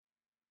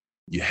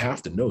you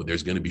have to know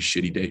there's going to be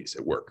shitty days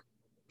at work.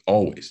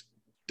 Always.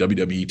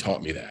 WWE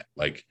taught me that.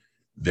 Like,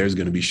 there's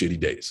going to be shitty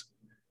days.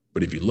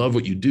 But if you love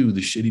what you do,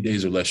 the shitty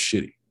days are less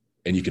shitty.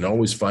 And you can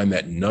always find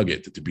that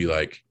nugget to be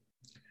like,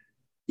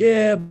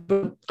 yeah,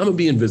 but I'm going to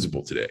be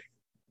invisible today.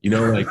 You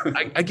know, like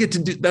I get to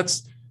do,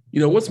 that's,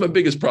 you know, what's my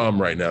biggest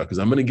problem right now? Because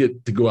I'm going to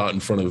get to go out in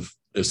front of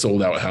a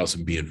sold out house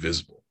and be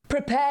invisible.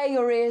 Prepare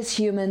your ears,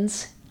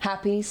 humans.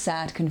 Happy,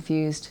 Sad,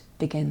 Confused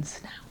begins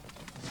now.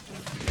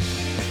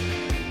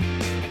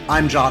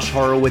 I'm Josh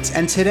Horowitz,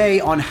 and today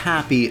on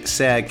Happy,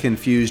 Sad,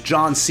 Confused,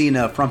 John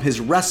Cena, from his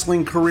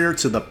wrestling career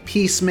to The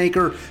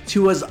Peacemaker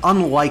to his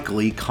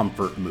unlikely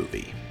comfort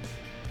movie.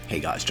 Hey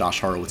guys, Josh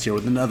Horowitz here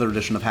with another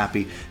edition of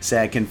Happy,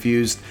 Sad,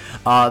 Confused.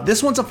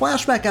 This one's a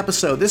flashback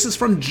episode. This is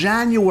from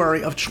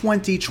January of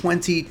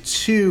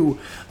 2022.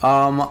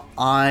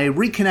 I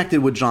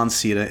reconnected with John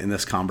Cena in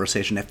this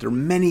conversation after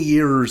many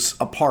years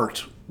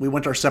apart. We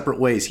went our separate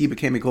ways. He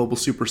became a global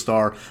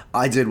superstar.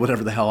 I did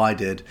whatever the hell I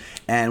did.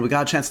 And we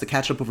got a chance to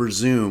catch up over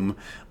Zoom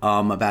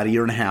about a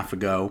year and a half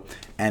ago.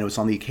 And it was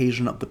on the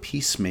occasion of The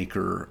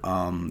Peacemaker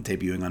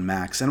debuting on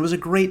Max. And it was a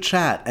great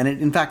chat. And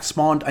it, in fact,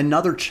 spawned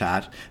another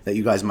chat that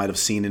you guys might have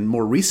seen in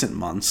more recent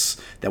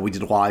months that we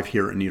did live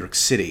here in New York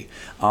City.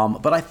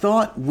 But I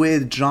thought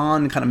with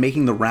John kind of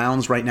making the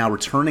rounds right now,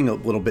 returning a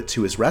little bit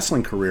to his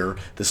wrestling career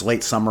this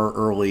late summer,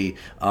 early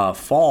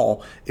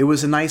fall, it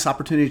was a nice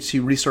opportunity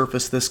to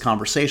resurface this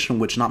conversation,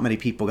 which not many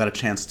people got a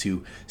chance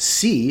to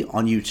see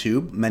on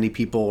YouTube. Many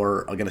people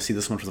are going to see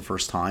this one for the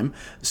first time.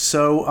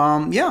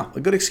 So, yeah, a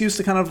good excuse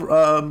to kind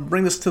of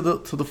bring this to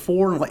the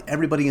fore and let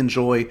everybody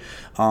enjoy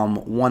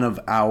one of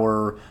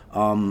our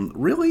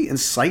really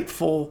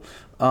insightful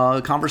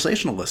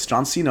conversationalists.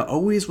 John Cena,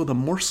 always with a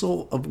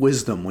morsel of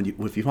wisdom.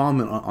 If you follow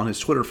him on his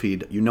Twitter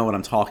feed, you know what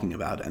I'm talking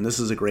about. And this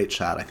is a great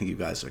chat. I think you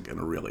guys are going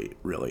to really,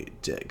 really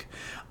dig.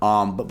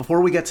 But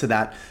before we get to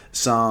that,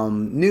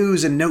 some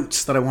news and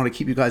notes that I want to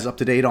keep you guys up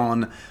to date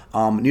on.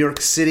 New York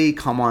City,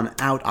 come on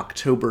out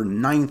October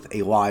 9th,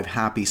 a live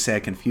Happy,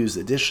 Sad, Confused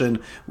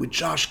edition with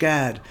Josh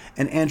Gad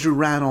and Andrew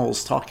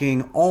Rannells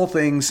talking all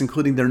things,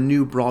 including their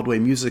new Broadway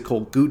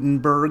musical,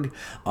 Gutenberg.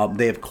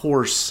 They, of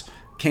course,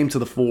 came to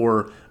the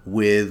fore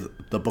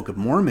with the Book of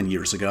Mormon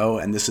years ago,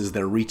 and this is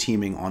their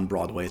reteaming on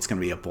Broadway. It's going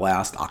to be a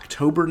blast.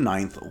 October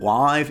 9th,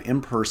 live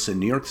in person,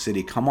 New York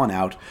City. Come on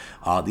out.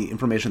 The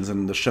information's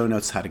in the show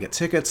notes how to get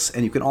tickets,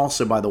 and you can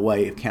also, by the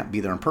way, if you can't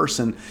be there in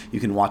person, you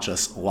can watch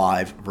us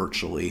live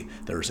virtually.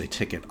 There's a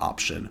ticket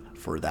option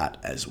for that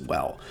as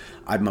well.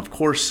 I'm, of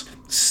course,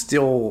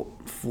 still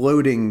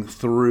floating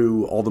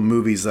through all the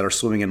movies that are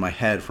swimming in my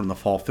head from the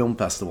fall film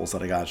festivals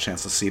that I got a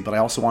chance to see, but I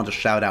also want to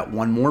shout out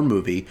one more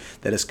movie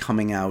that is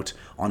coming out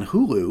on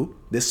Hulu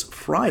this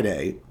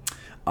Friday.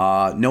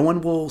 No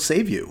One Will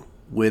Save You,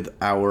 with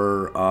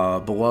our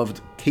beloved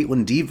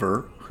Caitlin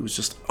Dever, who's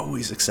just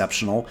always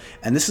exceptional.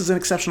 And this is an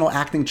exceptional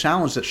acting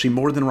challenge that she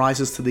more than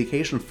rises to the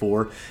occasion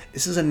for.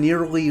 This is a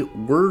nearly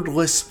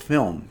wordless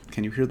film.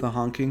 Can you hear the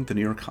honking, the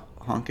New York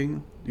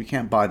honking? You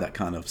can't buy that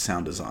kind of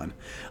sound design.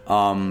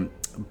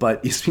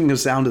 But speaking of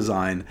sound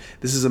design,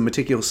 this is a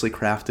meticulously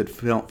crafted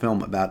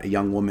film about a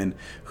young woman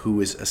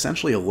who is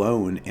essentially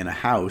alone in a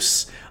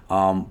house,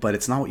 but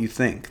it's not what you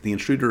think. The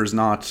intruder is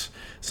not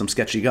some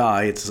sketchy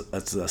guy, it's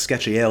a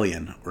sketchy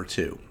alien or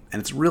two. And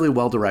it's really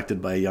well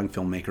directed by a young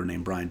filmmaker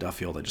named Brian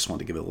Duffield. I just wanted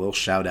to give it a little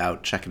shout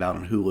out. Check it out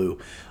on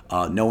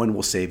Hulu. No One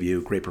Will Save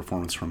You. Great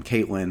performance from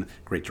Caitlin.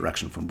 Great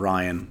direction from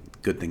Brian.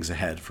 Good things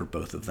ahead for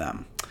both of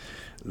them.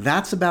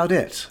 That's about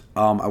it.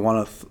 I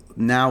want to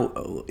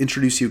now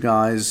introduce you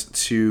guys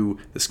to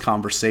this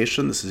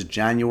conversation. This is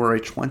January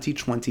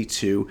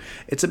 2022.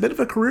 It's a bit of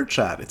a career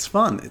chat. It's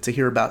fun to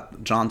hear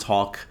about John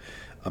talk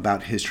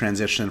about his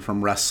transition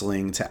from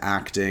wrestling to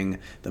acting,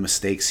 the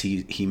mistakes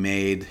he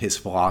made, his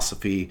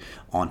philosophy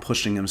on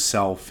pushing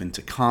himself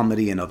into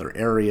comedy and other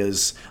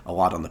areas, a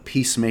lot on The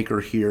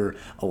Peacemaker here,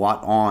 a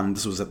lot on,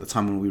 this was at the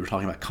time when we were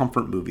talking about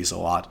comfort movies a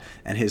lot,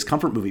 and his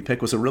comfort movie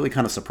pick was a really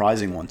kind of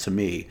surprising one to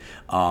me,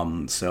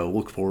 so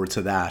look forward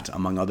to that,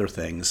 among other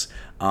things.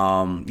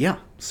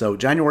 So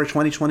January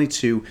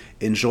 2022,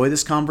 enjoy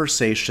this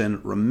conversation.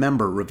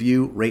 Remember,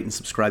 review, rate, and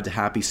subscribe to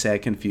Happy,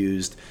 Sad,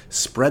 Confused.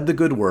 Spread the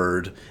good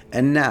word.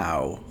 And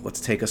now, let's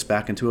take us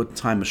back into a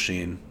time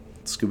machine.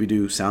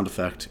 Scooby-Doo sound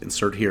effect,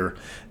 insert here.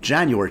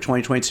 January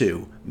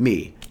 2022,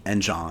 me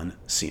and John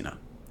Cena.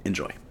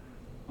 Enjoy.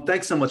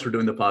 Thanks so much for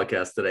doing the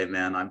podcast today,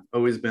 man. I've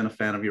always been a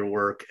fan of your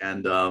work,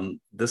 and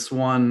this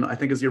one I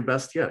think is your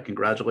best yet.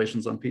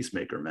 Congratulations on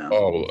Peacemaker, man.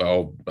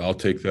 Oh, I'll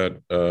take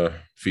that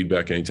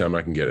feedback anytime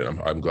I can get it.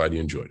 I'm glad you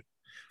enjoyed it.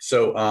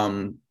 So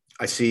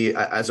I see,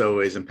 as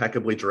always,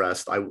 impeccably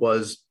dressed. I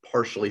was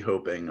partially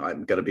hoping,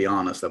 I'm going to be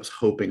honest, I was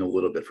hoping a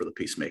little bit for the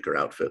Peacemaker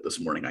outfit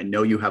this morning. I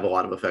know you have a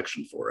lot of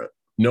affection for it.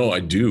 No, I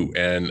do.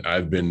 And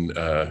I've been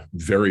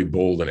very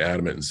bold and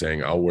adamant in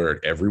saying I'll wear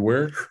it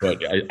everywhere,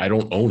 but I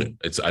don't own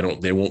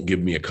it. They won't give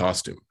me a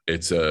costume.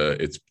 It's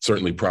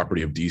certainly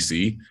property of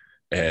DC,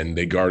 and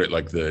they guard it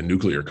like the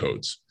nuclear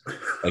codes.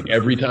 Like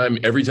every time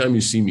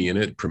you see me in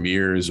it,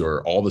 premieres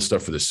or all the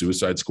stuff for the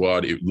Suicide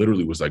Squad, it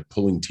literally was like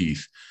pulling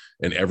teeth.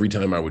 And every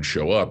time I would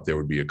show up, there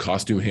would be a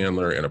costume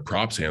handler and a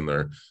props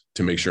handler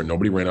to make sure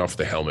nobody ran off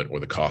the helmet or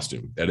the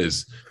costume. That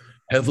is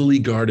heavily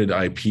guarded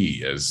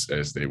IP,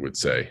 as they would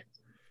say.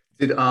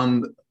 Did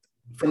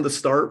from the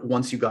start,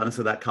 once you got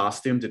into that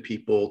costume, do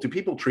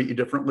people treat you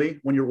differently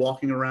when you're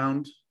walking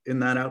around in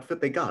that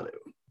outfit? They got it.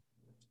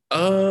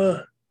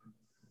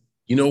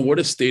 You know what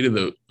a state of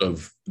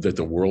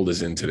the world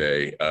is in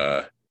today.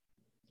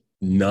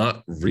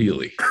 Not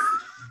really.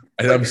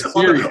 And like, I'm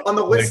serious. On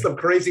the list of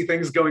crazy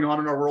things going on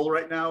in our world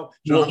right now,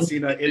 John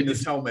Cena in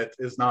this helmet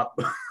is not.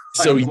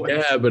 So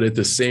yeah, but at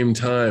the same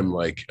time,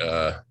 like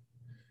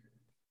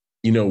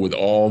with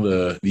all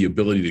the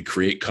ability to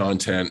create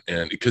content,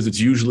 and because it's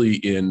usually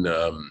in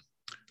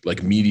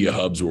like media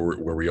hubs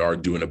where we are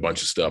doing a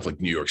bunch of stuff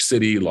like New York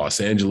City, Los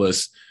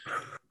Angeles.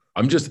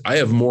 I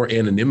have more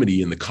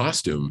anonymity in the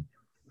costume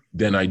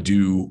than I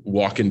do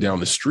walking down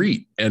the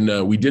street.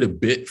 And we did a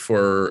bit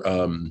for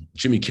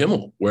Jimmy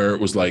Kimmel where it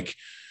was like,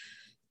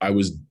 I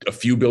was a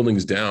few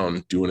buildings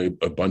down doing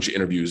a bunch of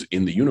interviews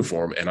in the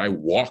uniform, and I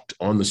walked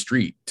on the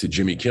street to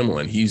Jimmy Kimmel,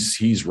 and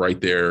he's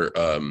right there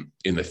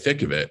in the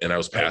thick of it. And I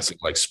was passing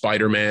like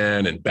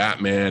Spider-Man and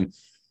Batman.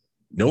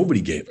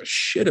 Nobody gave a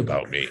shit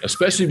about me,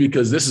 especially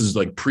because this is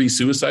like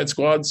pre-Suicide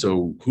Squad.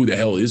 So who the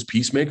hell is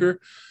Peacemaker?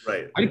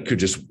 Right. I could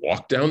just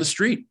walk down the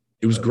street.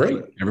 It was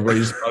great. Everybody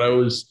just thought I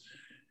was,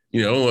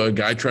 a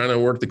guy trying to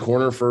work the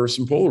corner for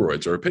some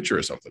Polaroids or a picture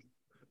or something.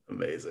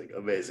 Amazing.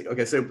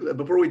 Okay, so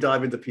before we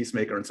dive into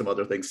Peacemaker and some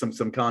other things,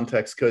 some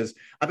context, because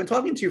I've been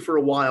talking to you for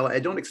a while. I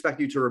don't expect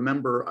you to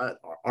remember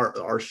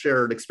our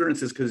shared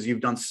experiences because you've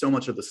done so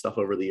much of this stuff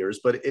over the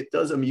years, but it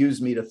does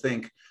amuse me to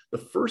think the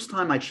first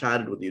time I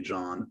chatted with you,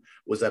 John,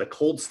 was at a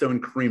Cold Stone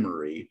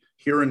Creamery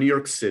here in New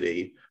York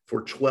City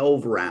for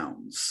 12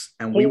 rounds.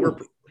 And we were...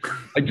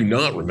 I do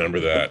not remember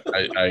that.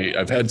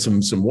 I've had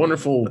some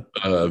wonderful,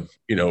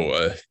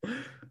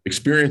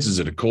 experiences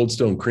at a Cold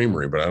Stone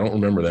Creamery, but I don't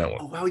remember that one.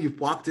 Oh wow, you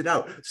blocked it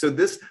out. So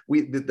the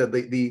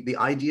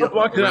idea. I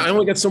blocked it out. I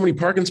only got so many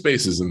parking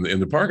spaces in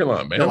the parking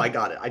lot, man. No, I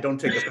got it. I don't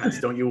take offense.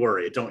 Don't you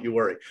worry.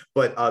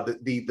 But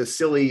the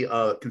silly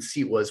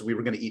conceit was we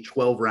were going to eat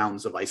 12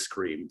 rounds of ice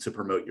cream to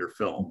promote your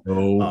film.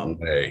 No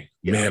way,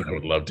 yeah. Man. I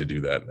would love to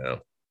do that now.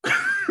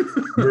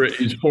 You're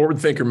a forward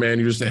thinker, man.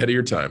 You're just ahead of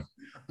your time.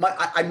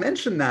 I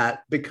mentioned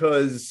that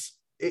because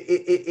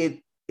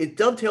it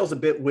dovetails a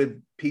bit with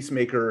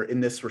Peacemaker in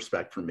this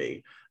respect for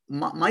me.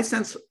 My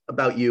sense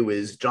about you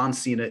is John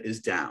Cena is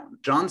down.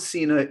 John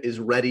Cena is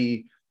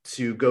ready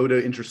to go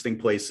to interesting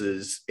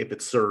places if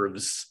it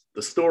serves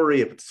the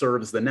story, if it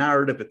serves the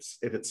narrative,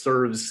 if it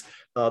serves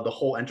the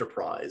whole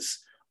enterprise.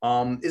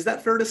 Is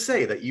that fair to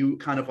say that you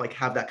kind of like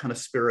have that kind of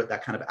spirit,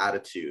 that kind of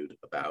attitude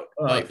about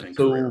life and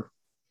career?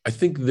 I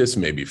think this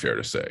may be fair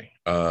to say.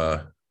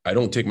 I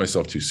don't take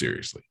myself too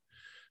seriously.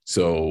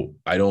 So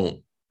I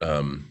don't,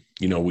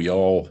 we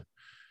all,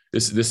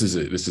 this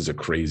is a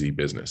crazy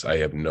business. I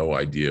have no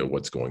idea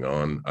what's going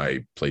on.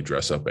 I play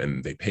dress up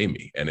and they pay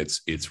me, and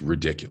it's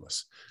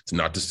ridiculous. It's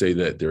not to say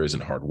that there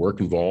isn't hard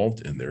work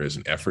involved and there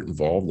isn't effort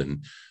involved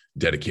and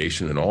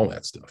dedication and all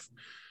that stuff.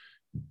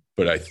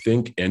 But I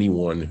think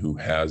anyone who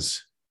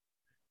has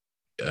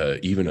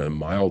even a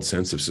mild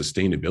sense of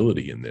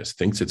sustainability in this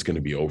thinks it's going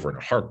to be over in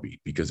a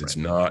heartbeat, because it's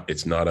not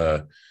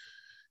a,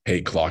 hey,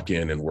 clock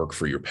in and work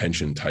for your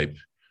pension type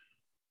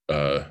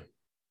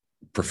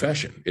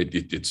profession.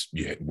 It's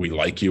we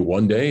like you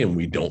one day and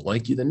we don't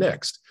like you the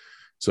next.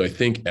 So I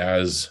think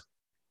as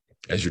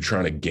you're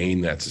trying to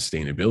gain that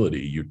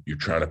sustainability, you're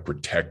trying to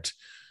protect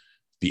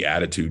the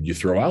attitude you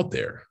throw out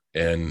there.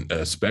 And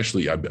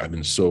especially I've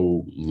been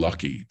so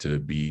lucky to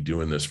be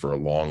doing this for a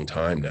long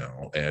time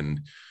now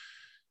and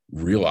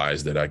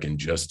realize that I can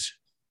just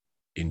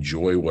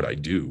enjoy what I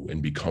do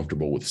and be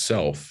comfortable with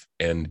self.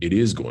 And it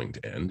is going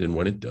to end. And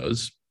when it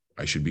does,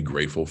 I should be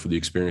grateful for the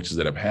experiences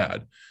that I've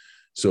had.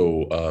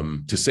 So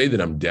to say that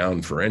I'm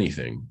down for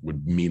anything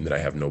would mean that I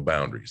have no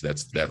boundaries.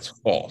 That's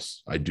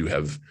false. I do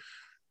have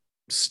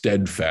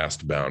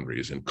steadfast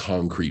boundaries and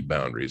concrete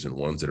boundaries, and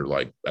ones that are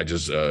like, I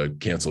just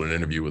canceled an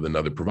interview with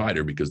another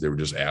provider because they were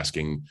just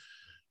asking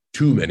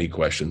too many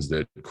questions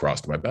that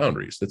crossed my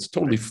boundaries. That's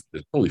totally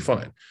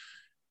fine.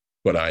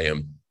 But I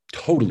am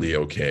totally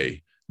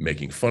okay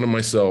making fun of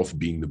myself,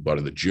 being the butt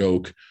of the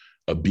joke,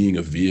 being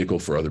a vehicle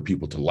for other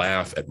people to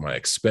laugh at my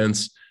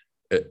expense.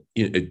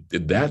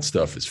 That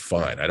stuff is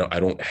fine. I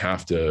don't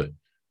have to.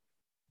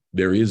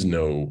 There is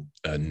no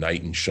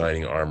knight in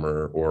shining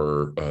armor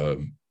or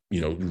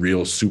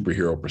real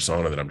superhero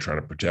persona that I'm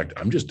trying to protect.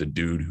 I'm just a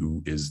dude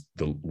who is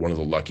one of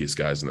the luckiest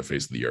guys on the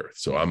face of the earth.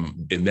 So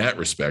I'm, in that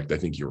respect, I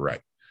think you're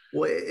right.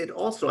 Well, it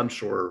also, I'm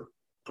sure,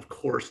 of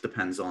course,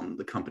 depends on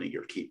the company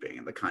you're keeping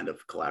and the kind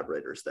of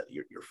collaborators that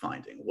you're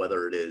finding,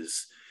 whether it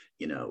is,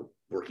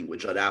 working with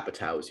Judd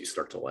Apatow as you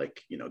start to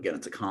get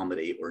into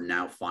comedy, or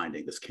now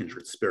finding this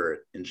kindred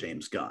spirit in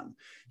James Gunn.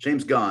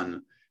 James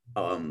Gunn,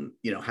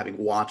 having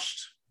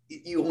watched,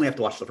 you only have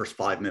to watch the first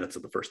 5 minutes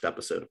of the first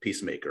episode of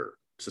Peacemaker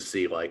to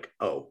see like,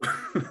 oh,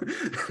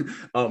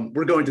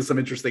 we're going to some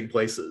interesting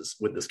places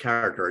with this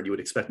character, and you would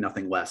expect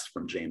nothing less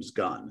from James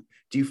Gunn.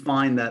 Do you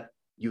find that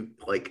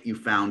you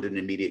found an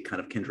immediate kind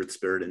of kindred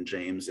spirit in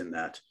James, in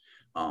that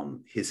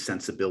his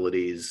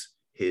sensibilities,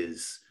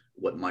 his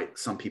what might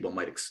some people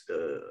might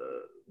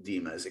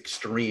deem as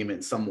extreme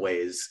in some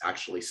ways,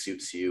 actually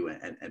suits you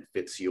and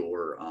fits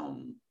your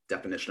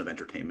definition of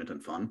entertainment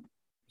and fun?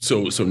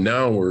 So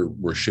now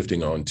we're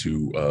shifting on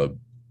to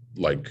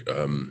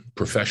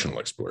professional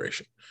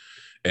exploration.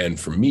 And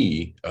for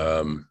me,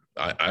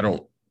 I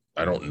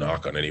don't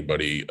knock on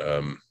anybody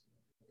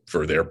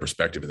for their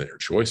perspective and their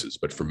choices.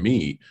 But for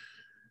me,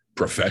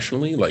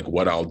 professionally, like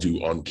what I'll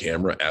do on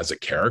camera as a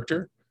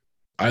character,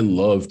 I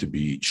love to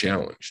be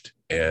challenged.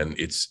 And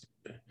it's,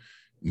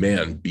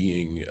 man,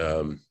 being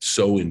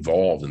so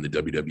involved in the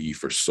WWE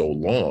for so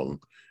long,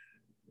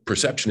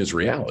 perception is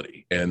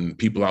reality. And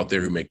people out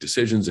there who make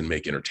decisions and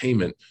make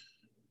entertainment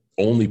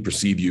only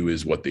perceive you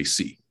as what they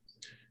see.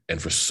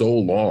 And for so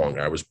long,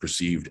 I was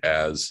perceived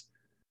as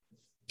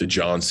the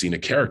John Cena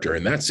character,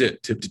 and that's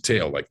it, tip to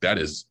tail. Like, that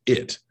is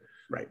it.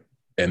 Right.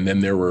 And then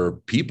there were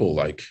people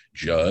like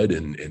Judd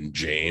and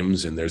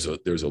James, and there's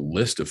a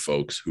list of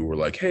folks who were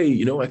like, hey,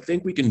 you know, I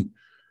think we can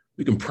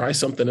pry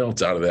something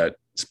else out of that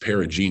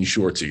pair of jean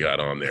shorts you got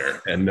on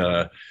there. And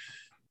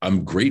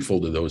I'm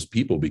grateful to those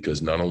people,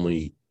 because not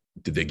only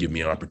did they give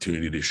me an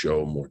opportunity to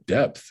show more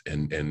depth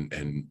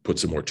and put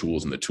some more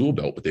tools in the tool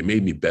belt, but they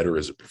made me better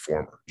as a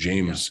performer.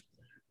 James,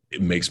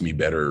 it makes me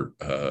better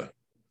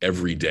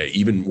every day.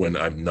 Even when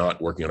I'm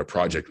not working on a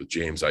project with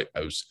James, I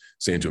was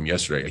saying to him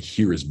yesterday, I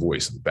hear his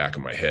voice in the back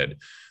of my head.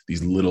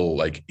 These little,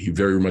 like, he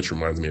very much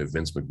reminds me of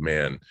Vince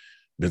McMahon.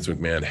 Vince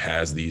McMahon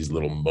has these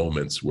little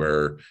moments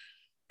where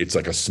it's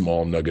like a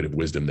small nugget of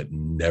wisdom that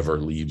never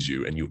leaves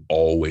you, and you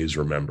always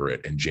remember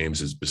it. And James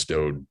has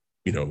bestowed,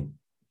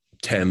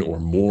 10 or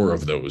more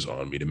of those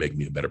on me to make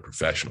me a better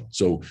professional.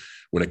 So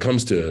when it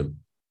comes to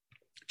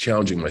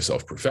challenging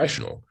myself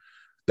professional,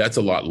 that's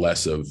a lot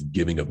less of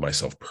giving of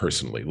myself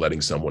personally,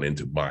 letting someone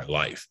into my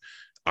life.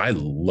 I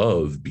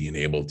love being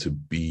able to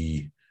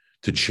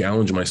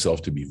challenge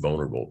myself, to be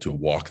vulnerable, to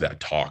walk that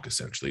talk,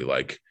 essentially.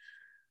 Like,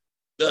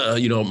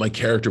 my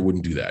character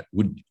wouldn't do that.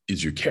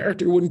 Is your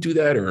character wouldn't do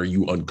that, or are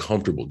you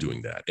uncomfortable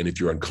doing that? And if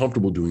you're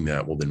uncomfortable doing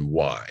that, well, then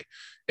why?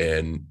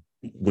 And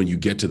when you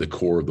get to the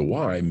core of the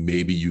why,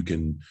 maybe you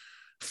can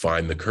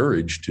find the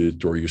courage to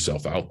throw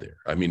yourself out there.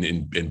 I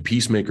mean, in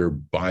Peacemaker,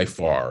 by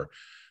far,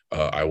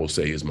 I will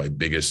say, is my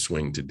biggest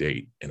swing to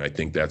date. And I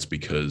think that's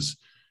because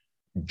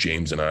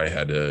James and I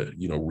had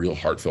real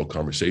heartfelt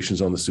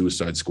conversations on the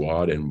Suicide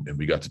Squad, and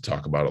we got to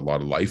talk about a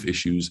lot of life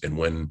issues. And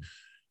when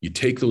you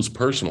take those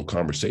personal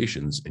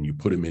conversations and you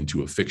put them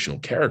into a fictional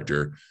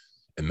character,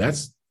 and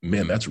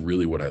that's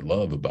really what I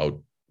love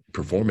about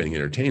performing and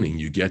entertaining.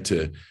 You get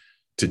to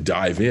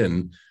dive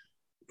in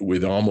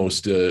with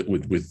almost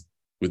with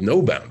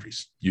no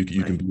boundaries. You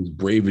can be as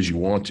brave as you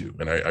want to.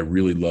 And I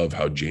really love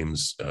how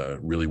James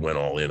really went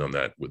all in on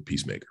that with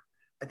Peacemaker.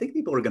 I think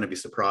people are going to be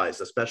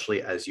surprised,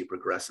 especially as you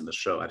progress in the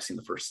show. I've seen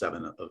the first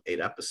 7 of 8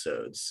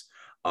 episodes.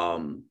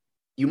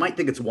 You might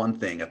think it's one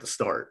thing at the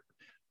start,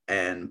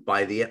 and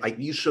by the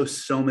end, you show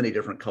so many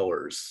different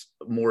colors,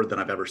 more than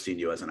I've ever seen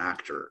you as an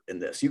actor in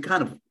this. You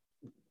kind of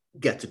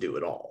get to do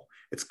it all.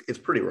 It's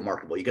pretty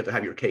remarkable. You get to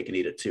have your cake and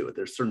eat it too.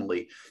 There's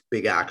certainly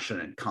big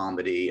action and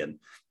comedy,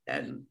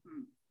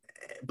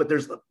 but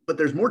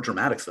there's more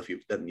dramatic stuff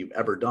than you've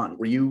ever done.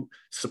 Were you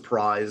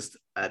surprised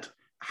at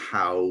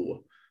how,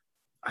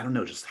 I don't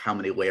know, just how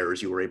many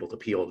layers you were able to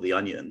peel of the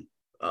onion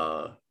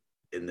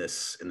in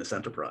this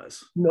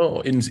enterprise? No,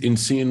 in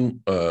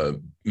seeing,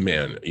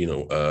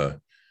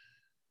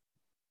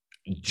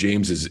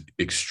 James is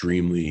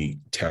extremely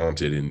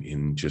talented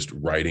in just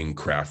writing,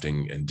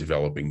 crafting, and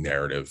developing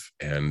narrative.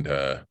 And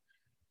I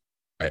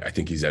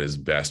think he's at his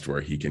best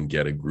where he can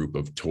get a group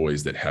of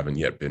toys that haven't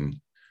yet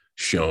been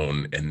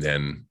shown and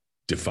then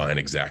define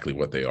exactly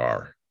what they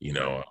are.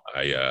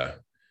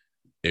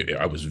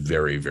 I was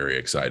very, very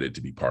excited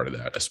to be part of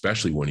that,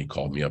 especially when he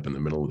called me up in the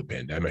middle of the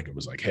pandemic. It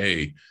was like,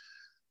 hey,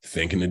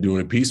 thinking of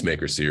doing a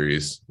Peacemaker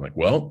series. I'm like,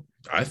 well,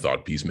 I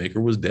thought Peacemaker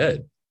was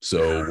dead.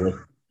 So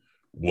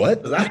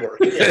what? Does that work?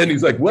 And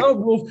he's like,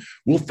 well,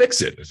 we'll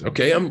fix it.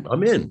 Okay,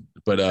 I'm in.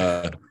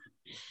 But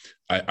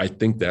I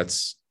think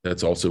that's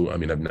also, I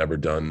mean, I've never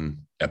done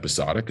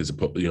episodic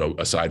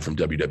aside from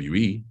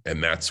WWE.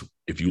 And that's,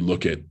 if you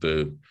look at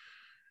the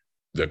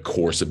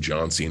course of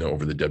John Cena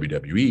over the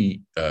WWE,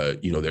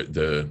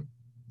 the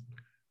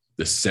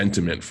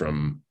sentiment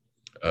from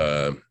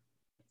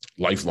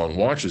lifelong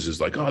watchers is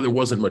like, oh, there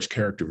wasn't much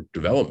character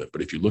development.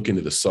 But if you look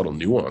into the subtle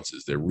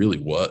nuances, there really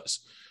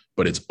was.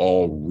 But it's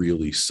all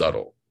really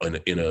subtle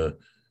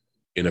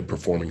in a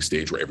performing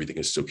stage where everything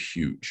is so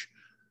huge.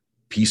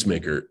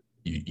 Peacemaker,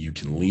 you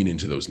can lean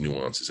into those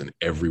nuances, and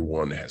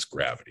everyone has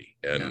gravity.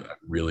 And I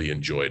really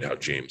enjoyed how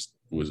James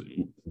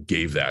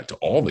gave that to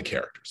all the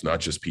characters,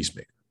 not just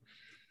Peacemaker.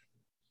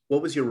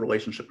 What was your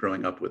relationship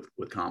growing up with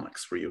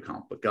comics? Were you a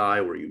comic book guy?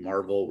 Were you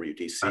Marvel? Were you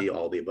DC?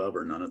 All the above,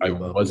 or none of the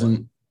above?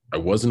 I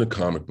wasn't a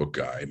comic book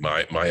guy.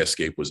 My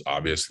escape was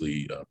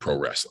obviously pro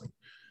wrestling.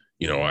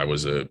 I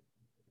was a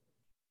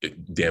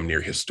damn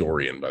near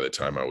historian by the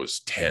time I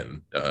was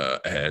 10,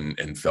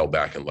 and fell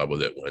back in love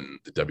with it when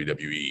the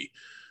WWE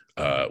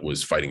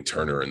was fighting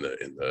Turner in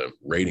the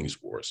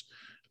ratings wars.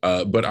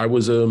 But I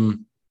was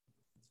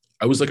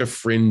like a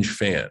fringe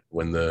fan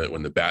when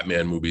the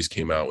Batman movies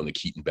came out, when the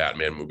Keaton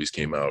Batman movies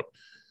came out.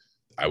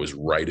 I was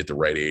right at the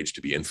right age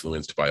to be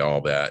influenced by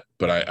all that,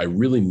 but I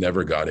really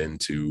never got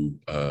into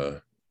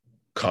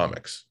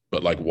comics.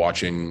 But like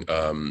watching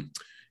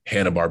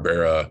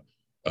Hanna-Barbera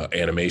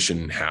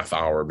animation half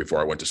hour before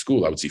I went to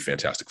school, I would see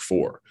Fantastic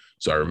Four.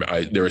 So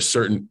there are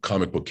certain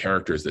comic book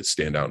characters that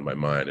stand out in my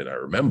mind, and I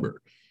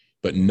remember,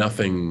 but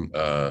nothing.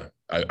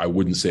 I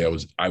wouldn't say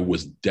I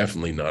was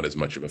definitely not as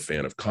much of a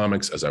fan of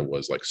comics as I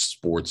was like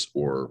sports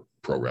or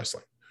pro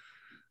wrestling.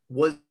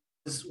 Was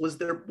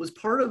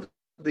part of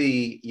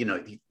the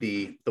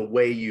the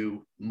way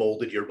you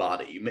molded your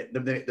body,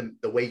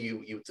 the way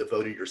you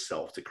devoted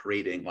yourself to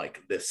creating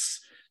like this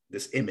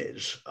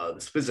image,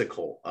 this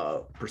physical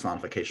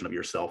personification of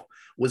yourself,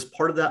 was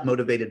part of that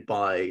motivated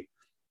by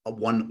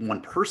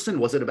one person?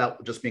 Was it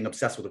about just being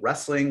obsessed with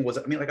wrestling? Was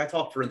it, I mean, like I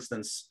talked, for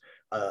instance,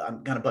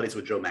 I'm kind of buddies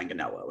with Joe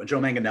Manganiello, and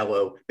Joe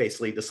Manganiello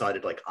basically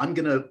decided, like, I'm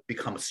going to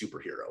become a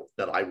superhero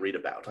that I read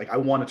about. Like, I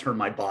want to turn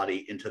my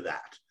body into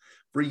that.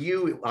 For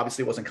you,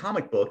 obviously it wasn't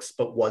comic books,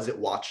 but was it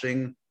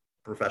watching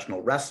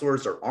professional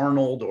wrestlers or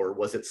Arnold, or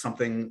was it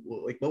something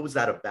like, what was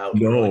that about?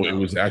 No, it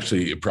was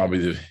actually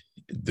probably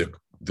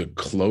the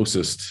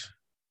closest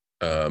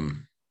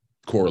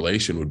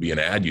correlation would be an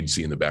ad you'd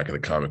see in the back of the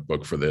comic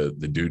book for the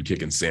dude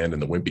kicking sand in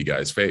the wimpy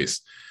guy's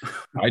face.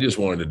 I just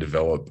wanted to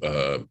develop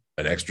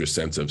an extra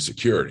sense of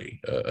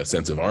security, a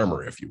sense of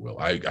armor, if you will.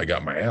 I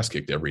got my ass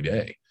kicked every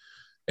day.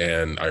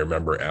 And I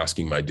remember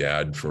asking my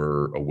dad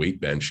for a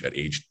weight bench at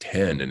age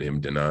 10 and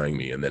him denying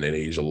me. And then at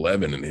age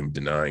 11 and him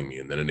denying me.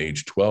 And then at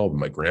age 12,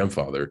 my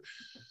grandfather,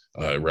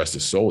 rest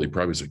his soul, he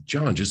probably was like,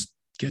 John, just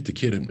get the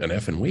kid an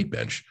effing weight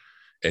bench.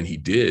 And he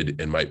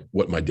did. And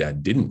what my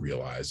dad didn't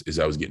realize is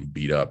I was getting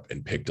beat up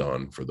and picked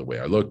on for the way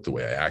I looked, the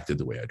way I acted,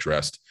 the way I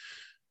dressed.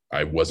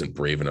 I wasn't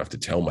brave enough to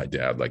tell my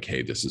dad, like,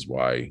 hey, this is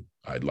why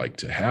I'd like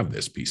to have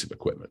this piece of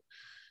equipment.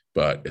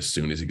 But as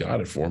soon as he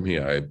got it for me,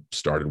 I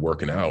started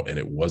working out, and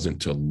it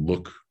wasn't to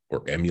look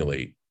or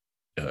emulate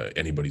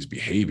anybody's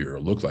behavior or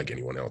look like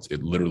anyone else.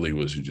 It literally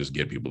was to just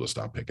get people to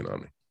stop picking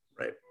on me.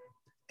 Right.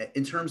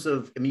 In terms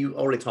of, I mean, you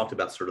already talked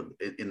about sort of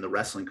in the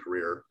wrestling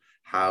career,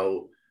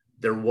 how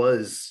there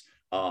was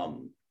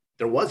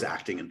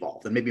acting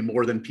involved, and maybe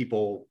more than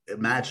people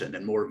imagined,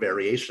 and more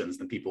variations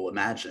than people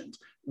imagined.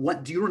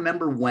 What do you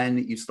remember when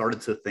you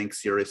started to think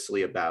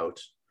seriously about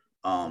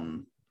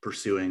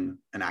pursuing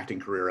an acting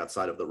career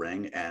outside of the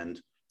ring? And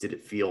did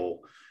it feel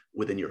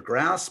within your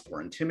grasp,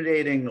 or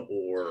intimidating,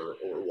 or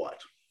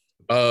what?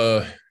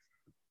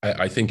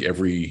 I think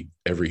every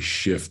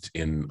shift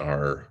in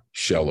our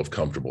shell of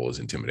comfortable is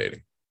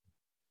intimidating.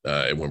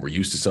 And when we're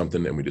used to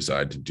something and we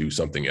decide to do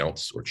something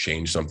else or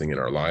change something in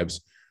our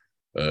lives,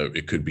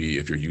 it could be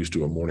if you're used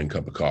to a morning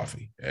cup of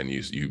coffee and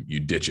you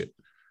ditch it,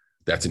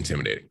 that's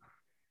intimidating.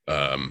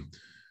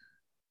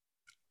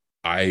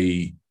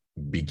 I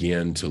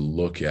began to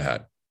look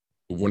at,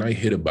 when I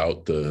hit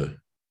about the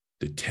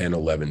 10,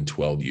 11,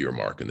 12 year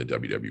mark in the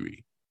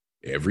WWE,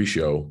 every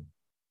show,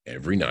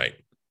 every night,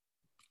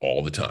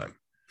 all the time,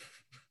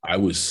 I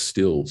was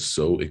still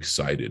so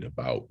excited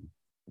about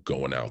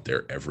going out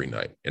there every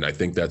night. And I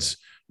think that's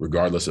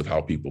regardless of how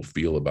people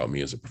feel about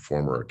me as a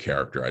performer or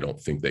character, I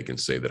don't think they can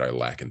say that I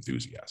lack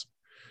enthusiasm.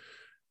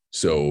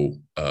 So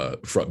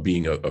from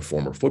being a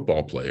former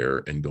football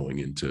player and going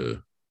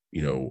into,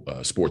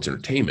 sports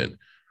entertainment,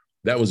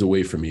 that was a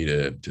way for me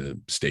to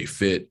stay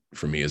fit,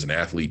 for me as an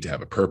athlete to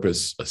have a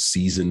purpose, a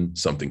season,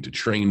 something to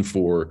train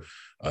for.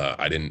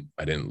 I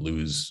didn't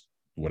lose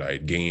what I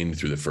had gained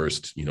through the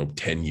first,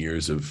 10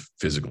 years of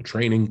physical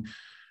training,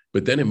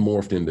 but then it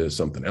morphed into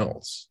something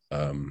else.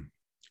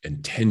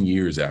 And 10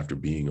 years after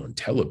being on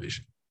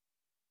television,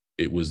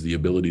 it was the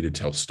ability to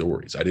tell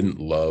stories. I didn't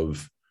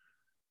love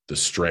the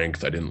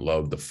strength. I didn't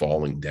love the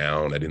falling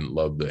down. I didn't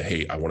love the,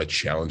 hey, I want to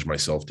challenge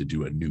myself to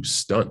do a new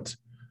stunt.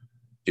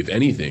 If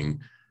anything,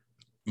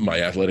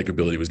 my athletic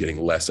ability was getting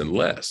less and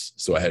less.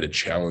 So I had to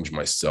challenge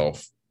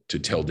myself to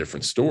tell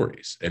different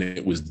stories. And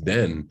it was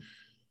then,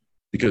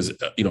 because,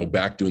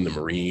 back doing the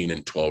Marine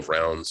and 12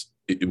 rounds,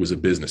 it was a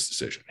business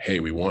decision. Hey,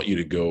 we want you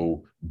to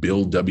go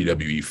build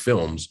WWE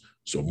films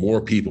so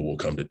more people will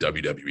come to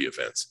WWE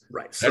events.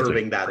 Right.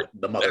 Serving the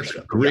mothership. That's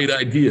a great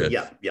idea.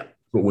 Yeah.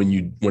 But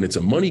when it's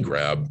a money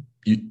grab,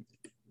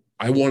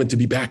 I wanted to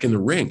be back in the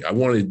ring. I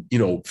wanted,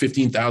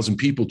 15,000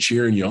 people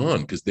cheering you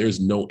on, because there's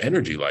no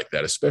energy like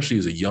that, especially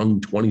as a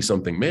young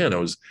 20-something man. I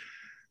was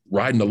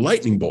riding a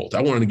lightning bolt.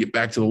 I wanted to get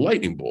back to the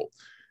lightning bolt.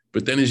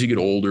 But then as you get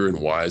older and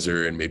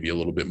wiser and maybe a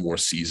little bit more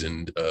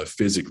seasoned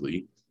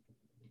physically,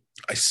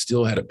 I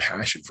still had a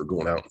passion for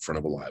going out in front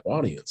of a live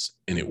audience.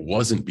 And it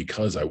wasn't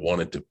because I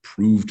wanted to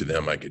prove to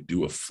them I could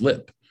do a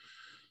flip.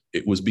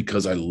 It was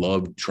because I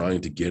loved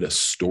trying to get a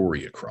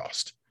story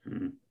across.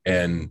 Mm-hmm.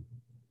 And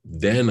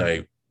then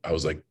I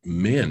was like,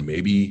 man,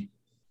 maybe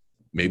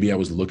I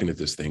was looking at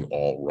this thing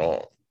all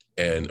wrong.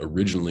 And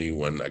originally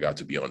when I got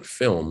to be on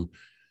film,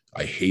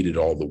 I hated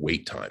all the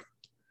wait time.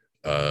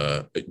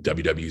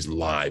 WWE's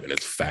live and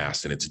it's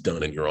fast and it's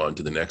done and you're on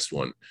to the next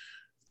one.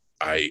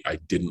 I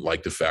didn't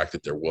like the fact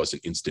that there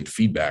wasn't instant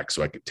feedback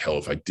so I could tell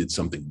if I did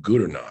something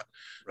good or not.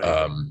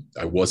 Right.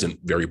 I wasn't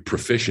very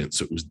proficient.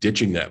 So it was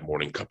ditching that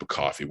morning cup of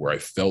coffee where I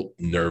felt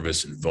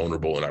nervous and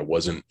vulnerable and I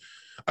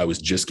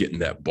was just getting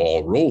that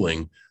ball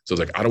rolling. So I was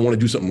like, I don't want to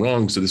do something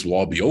wrong so this will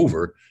all be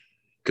over.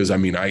 Because I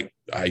mean, I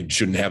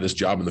shouldn't have this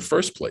job in the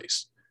first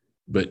place.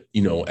 But,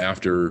 you know,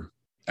 after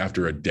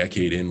a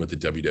decade in with the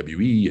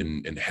WWE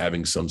and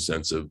having some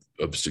sense of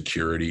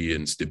security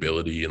and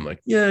stability and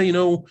like, yeah, you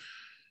know,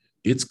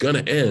 it's going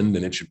to end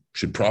and it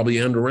should probably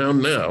end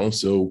around now.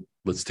 So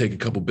let's take a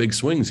couple big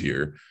swings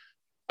here.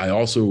 I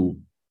also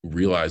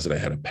realized that I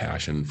had a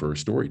passion for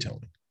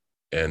storytelling.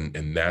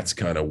 And that's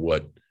kind of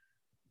what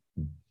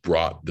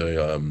brought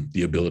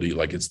the ability,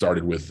 like it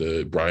started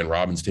with Brian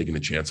Robbins taking a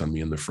chance on me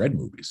in the Fred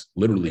movies,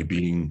 literally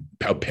being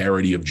a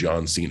parody of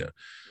John Cena.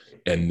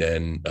 And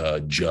then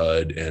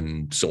Judd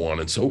and so on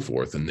and so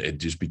forth. And it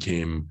just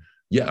became,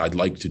 yeah, I'd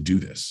like to do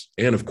this.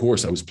 And of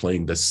course, I was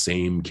playing the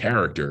same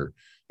character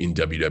in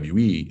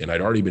WWE. And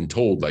I'd already been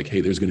told like,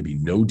 hey, there's going to be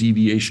no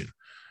deviation.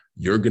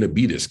 You're going to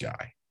be this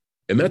guy.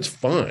 And that's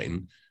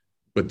fine.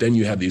 But then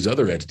you have these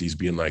other entities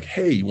being like,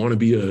 hey, you want to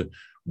be a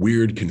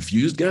weird,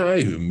 confused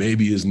guy who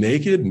maybe is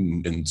naked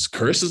and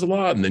curses a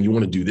lot. And then you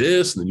want to do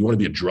this. And then you want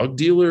to be a drug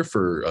dealer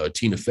for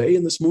Tina Fey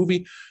in this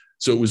movie.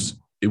 So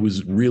it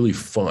was really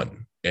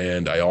fun.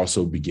 And I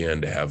also began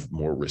to have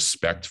more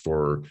respect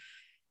for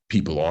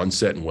people on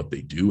set and what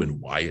they do and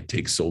why it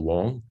takes so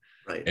long.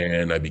 Right.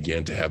 And I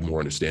began to have more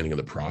understanding of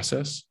the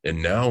process.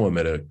 And now I'm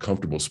at a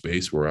comfortable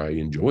space where I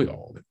enjoy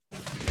all of it.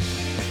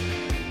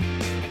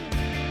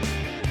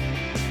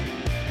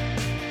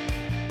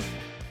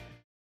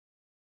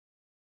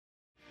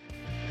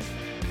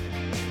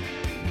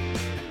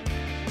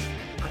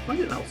 I find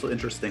it also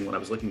interesting when I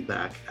was looking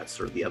back at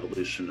sort of the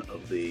evolution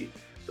of the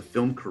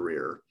film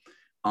career.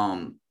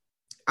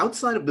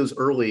 Outside of those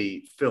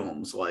early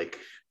films like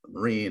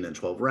Marine and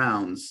 12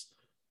 Rounds,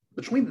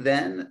 between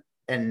then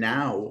and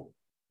now,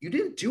 you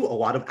didn't do a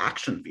lot of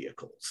action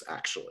vehicles,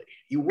 actually.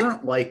 You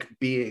weren't like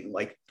being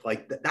like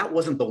that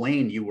wasn't the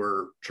lane you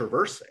were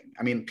traversing.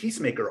 I mean,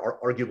 Peacemaker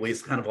arguably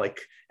is kind of like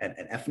an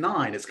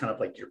F9 is kind of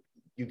like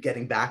you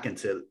getting back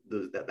into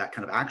that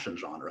kind of action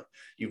genre.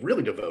 You've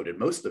really devoted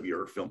most of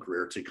your film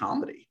career to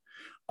comedy.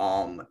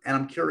 And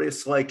I'm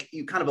curious, like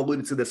you kind of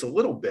alluded to this a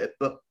little bit,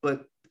 but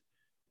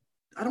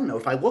I don't know,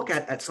 if I look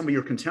at some of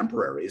your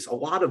contemporaries, a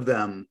lot of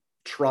them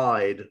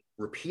tried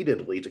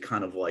repeatedly to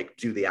kind of like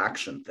do the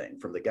action thing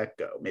from the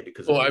get-go, maybe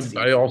because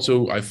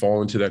I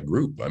fall into that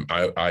group.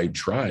 I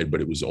tried, but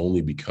it was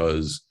only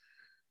because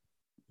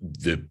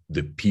the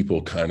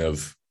people kind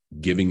of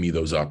giving me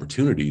those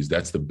opportunities,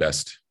 that's the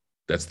best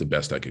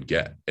I could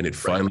get. And it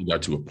finally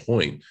got to a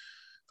point.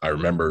 I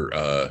remember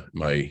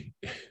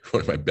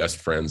one of my best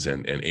friends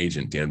and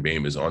agent, Dan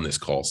Boehm, is on this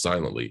call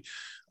silently.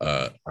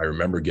 I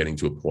remember getting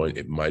to a point,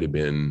 it might have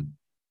been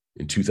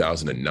in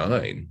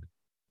 2009,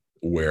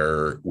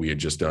 where we had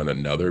just done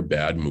another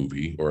bad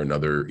movie or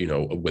another, you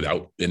know,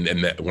 and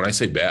that, when I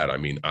say bad, I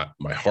mean,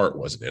 my heart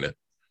wasn't in it.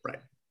 Right.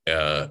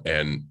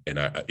 And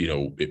I, you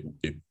know,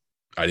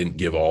 I didn't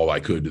give all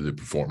I could to the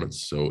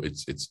performance. So it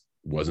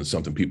wasn't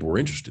something people were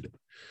interested in.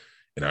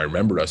 And I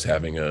remembered us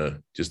having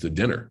just a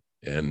dinner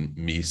and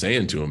me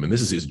saying to him, and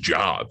this is his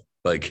job,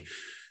 like,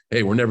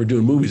 hey, we're never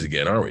doing movies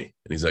again, are we?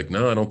 And he's like,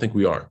 no, I don't think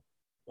we are.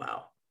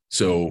 Wow.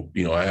 So,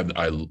 you know,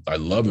 I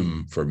love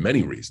him for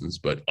many reasons,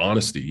 but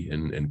honesty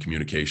and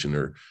communication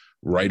are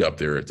right up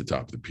there at the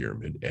top of the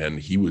pyramid. And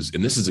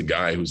and this is a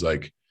guy who's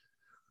like,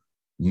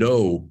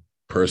 no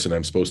person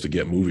I'm supposed to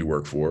get movie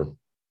work for,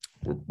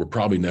 we're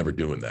probably never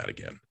doing that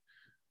again.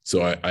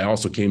 So I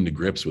also came to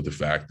grips with the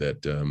fact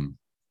that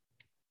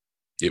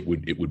it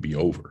would be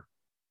over.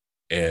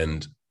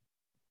 And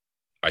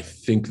I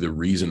think the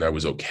reason I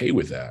was okay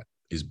with that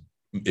is,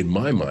 in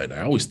my mind,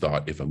 I always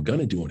thought, if I'm going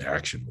to do an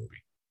action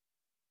movie,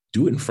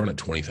 do it in front of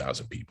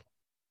 20,000 people.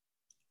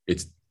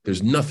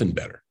 There's nothing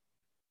better,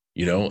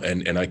 you know,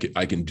 and I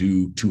can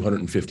do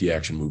 250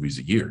 action movies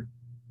a year.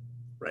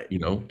 Right. You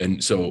know,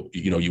 and so,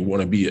 you know, you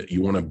want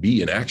to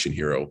be an action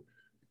hero,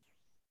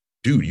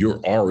 dude, you're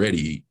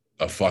already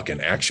a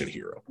fucking action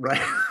hero.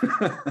 Right.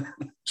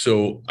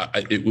 So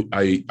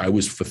I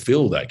was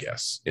fulfilled, I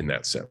guess, in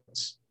that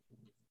sense.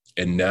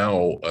 And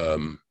now,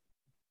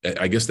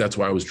 I guess that's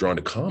why I was drawn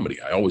to comedy.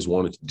 I always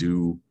wanted to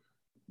do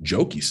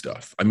jokey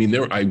stuff. I mean,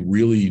 I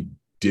really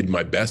did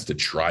my best to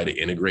try to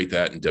integrate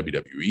that in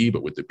WWE,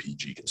 but with the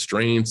PG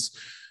constraints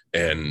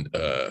and,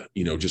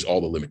 you know, just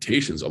all the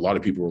limitations. A lot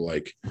of people were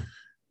like,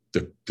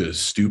 the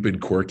stupid,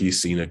 quirky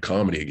Cena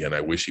comedy again.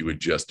 I wish he would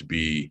just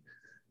be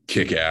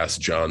kick-ass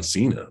John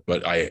Cena,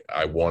 but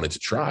I wanted to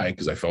try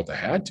because I felt I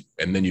had to.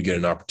 And then you get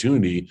an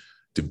opportunity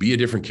to be a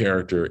different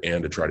character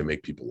and to try to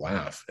make people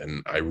laugh.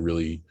 And I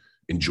really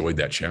enjoyed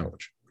that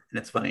challenge. And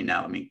it's funny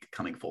now, I mean,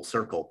 coming full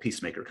circle,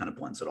 Peacemaker kind of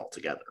blends it all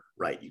together,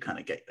 right? You kind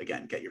of get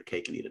your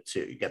cake and eat it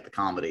too. You get the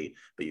comedy,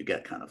 but you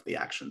get kind of the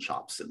action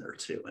chops in there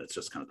too. And it's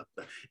just kind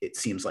of, it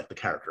seems like the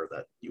character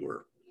that you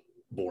were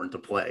born to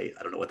play.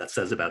 I don't know what that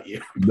says about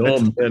you. No,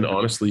 man,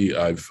 honestly,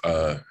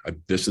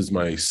 this is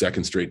my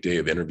second straight day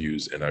of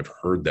interviews, and I've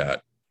heard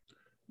that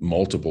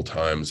multiple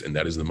times. And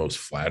that is the most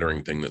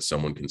flattering thing that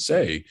someone can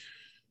say,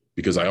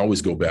 because I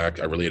always go back,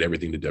 I relate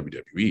everything to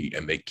WWE,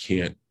 and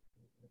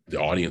the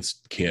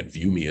audience can't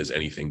view me as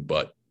anything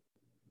but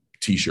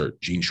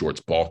t-shirt, jean shorts,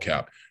 ball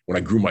cap. When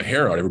I grew my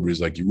hair out, everybody's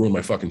like, you ruined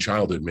my fucking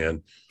childhood,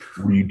 man.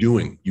 What are you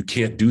doing? You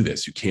can't do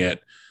this. You can't,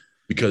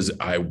 because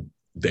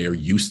they are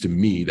used to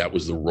me. That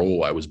was the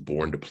role I was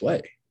born to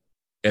play.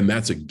 And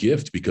that's a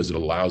gift, because it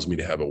allows me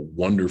to have a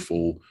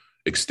wonderful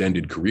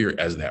extended career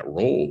as that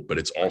role, but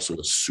it's also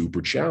a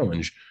super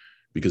challenge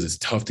because it's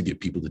tough to get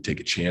people to take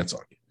a chance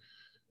on you.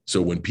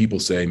 So when people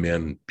say,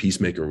 man,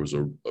 Peacemaker was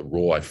a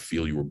role I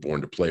feel you were born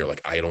to play, or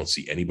like, I don't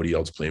see anybody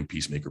else playing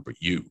Peacemaker but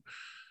you,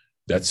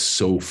 that's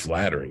so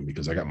flattering,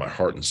 because I got my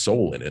heart and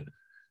soul in it.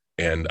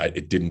 And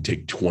it didn't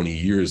take 20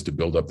 years to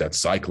build up that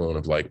cyclone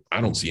of like,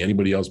 I don't see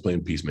anybody else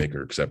playing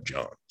Peacemaker except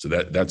John. So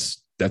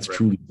that's right.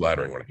 Truly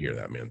flattering when I hear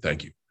that, man.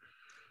 Thank you.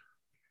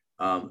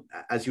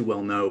 As you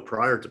well know,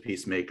 prior to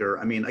Peacemaker,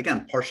 I mean,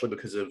 again, partially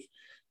because of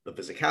the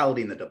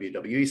physicality and the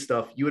WWE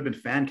stuff, you had been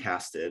fan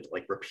casted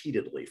like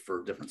repeatedly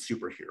for different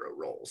superhero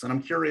roles. And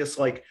I'm curious,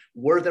 like,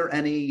 were there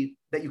any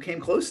that you came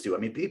close to? I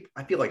mean,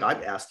 I feel like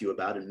I've asked you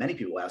about, and many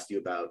people asked you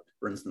about,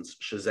 for instance,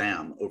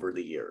 Shazam over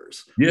the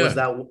years. Yeah.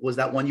 Was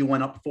that one you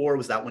went up for?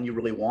 Was that one you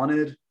really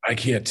wanted? I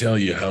can't tell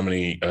you how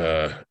many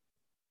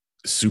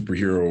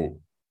superhero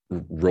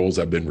roles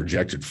I've been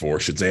rejected for.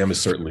 Shazam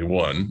is certainly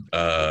one.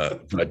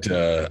 But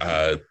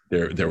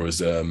there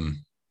was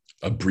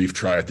a brief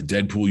try at the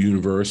Deadpool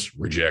universe,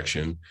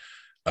 rejection.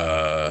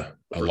 A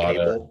lot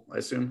Cable, I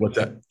assume. What's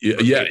that?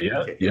 Yeah.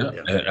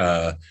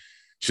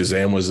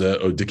 Shazam was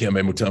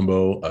Dikembe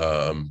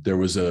Mutombo. There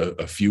was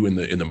a few in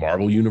the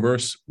Marvel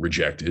universe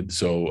rejected.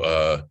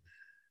 So,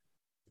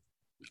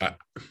 I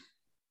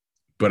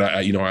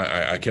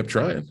kept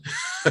trying.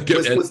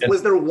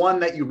 Was there one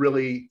that you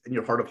really, in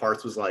your heart of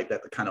hearts, was like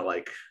that kind of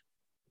like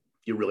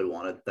you really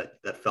wanted,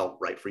 that felt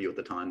right for you at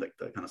the time, that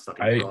kind of stuck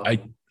in your craw?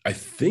 I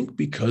think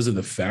because of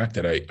the fact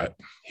that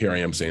here I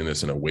am saying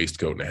this in a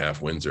waistcoat and a half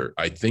Windsor,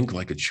 I think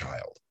like a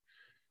child.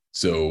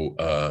 So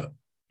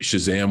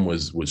Shazam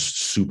was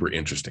super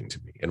interesting to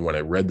me. And when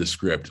I read the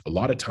script, a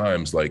lot of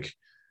times, like,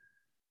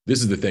 this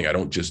is the thing, I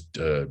don't just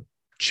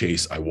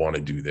chase, I want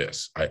to do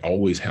this. I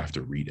always have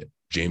to read it.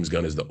 James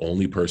Gunn is the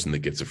only person that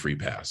gets a free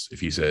pass.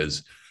 If he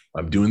says,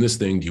 I'm doing this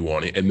thing, do you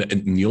want it?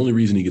 And the only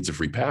reason he gets a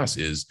free pass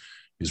is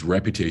his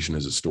reputation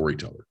as a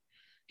storyteller.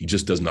 He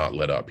just does not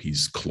let up.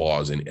 He's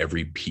claws in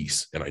every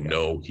piece. And I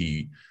know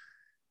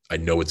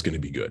it's going to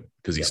be good,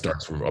 because he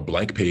starts from a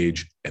blank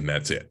page and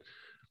that's it.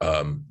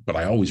 But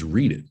I always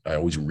read it. I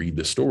always read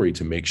the story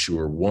to make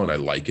sure, one, I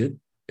like it,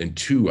 and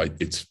two,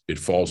 it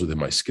falls within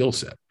my skill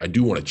set. I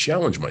do want to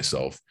challenge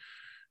myself,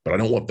 but I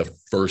don't want the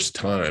first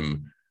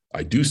time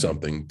I do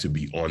something to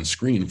be on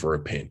screen for a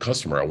paying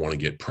customer. I want to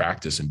get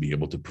practice and be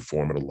able to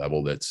perform at a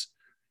level that's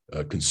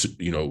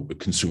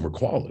consumer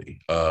quality.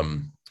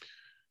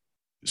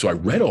 So I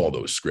read all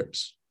those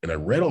scripts and I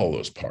read all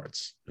those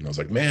parts, and I was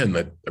like, man,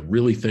 I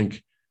really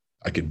think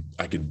I could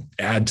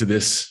add to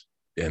this.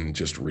 And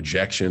just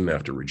rejection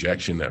after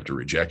rejection after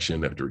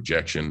rejection after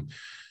rejection.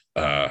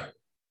 But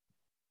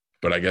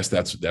I guess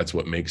that's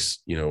what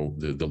makes,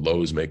 the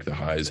lows make the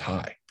highs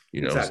high,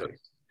 Exactly.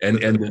 So,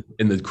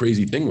 and the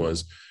crazy thing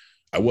was,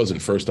 I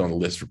wasn't first on the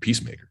list for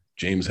Peacemaker.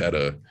 James had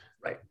a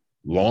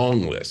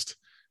long list,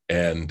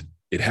 and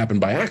it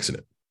happened by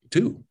accident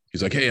too.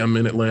 He's like, hey, I'm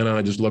in Atlanta.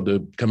 I just love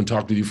to come and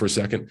talk with you for a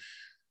second.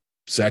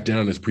 Sat down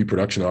in his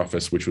pre-production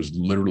office, which was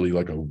literally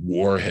like a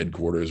war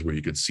headquarters where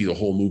you could see the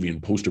whole movie in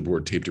poster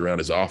board taped around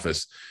his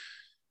office.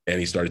 And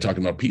he started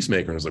talking about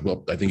Peacemaker. And I was like,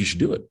 well, I think you should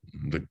do it.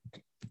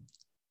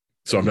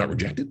 So I'm not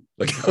rejected.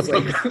 Like,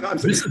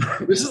 this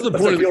is the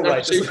point of the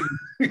conversation.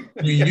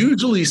 You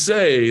usually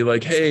say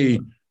like, hey,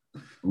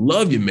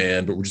 love you,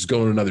 man, but we're just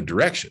going another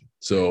direction.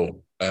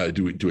 So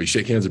do we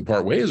shake hands and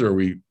part ways, or are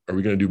we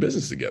going to do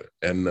business together?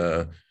 And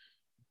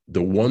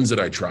the ones that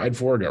I tried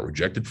for, got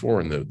rejected for,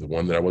 and the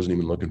one that I wasn't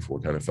even looking for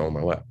kind of fell in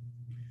my lap.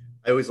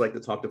 I always like to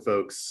talk to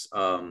folks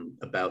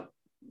about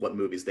what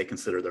movies they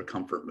consider their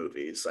comfort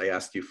movies. I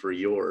asked you for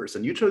yours,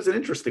 and you chose an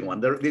interesting one.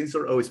 These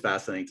are always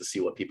fascinating to see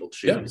what people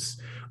choose.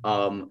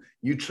 Yeah.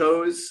 You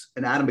chose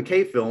an Adam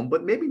McKay film,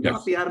 but maybe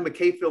not the Adam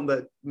McKay film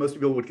that most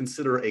people would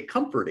consider a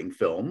comforting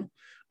film.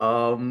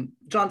 John,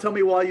 tell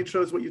me why you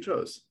chose what you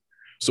chose.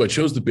 So I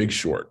chose The Big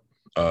Short.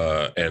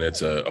 And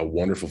it's a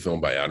wonderful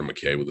film by Adam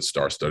McKay with a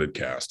star-studded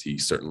cast. He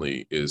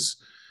certainly is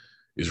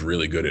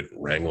really good at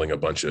wrangling a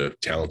bunch of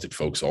talented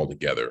folks all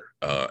together.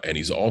 And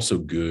he's also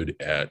good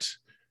at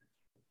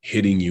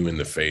hitting you in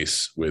the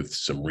face with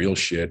some real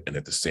shit. And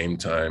at the same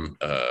time,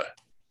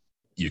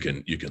 you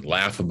can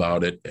laugh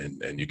about it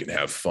and you can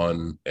have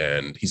fun.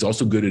 And he's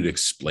also good at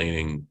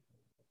explaining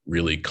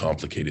really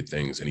complicated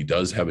things. And he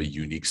does have a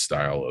unique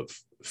style of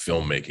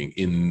filmmaking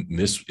in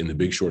The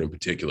Big Short in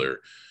particular,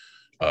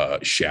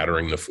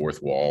 shattering the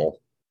fourth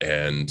wall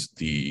and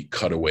the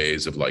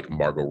cutaways of like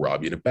Margot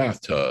Robbie in a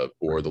bathtub,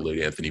 or the late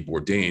Anthony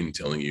Bourdain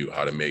telling you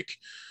how to make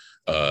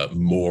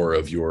more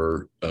of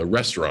your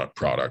restaurant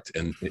product,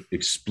 and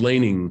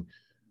explaining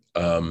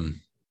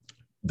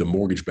the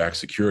mortgage-backed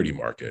security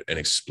market, and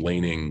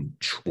explaining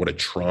what a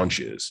tranche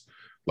is.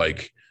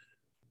 Like,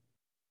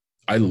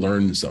 I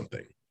learned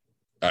something.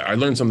 I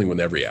learned something with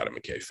every Adam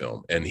McKay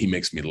film, and he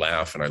makes me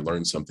laugh, and I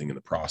learned something in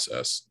the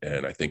process.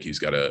 And I think he's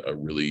got a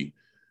really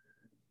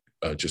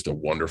just a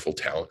wonderful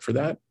talent for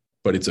that.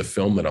 But it's a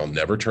film that I'll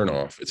never turn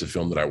off. It's a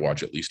film that I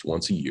watch at least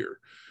once a year.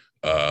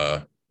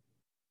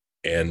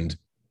 And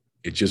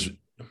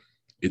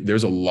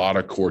there's a lot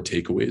of core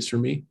takeaways for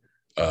me.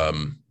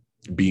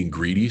 Being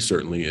greedy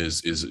certainly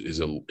is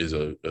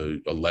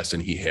a lesson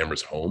he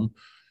hammers home.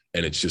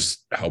 And it's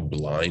just how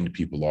blind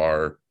people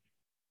are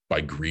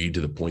by greed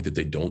to the point that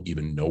they don't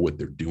even know what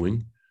they're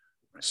doing.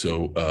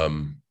 So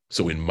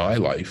in my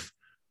life,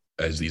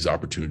 as these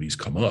opportunities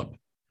come up,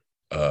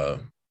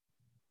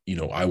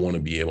 I want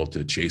to be able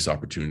to chase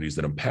opportunities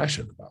that I'm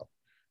passionate about,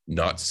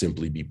 not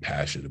simply be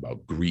passionate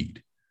about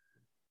greed,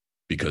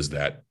 because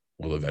that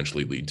will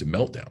eventually lead to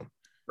meltdown.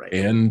 Right.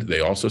 And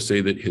they also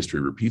say that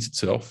history repeats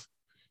itself.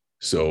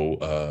 So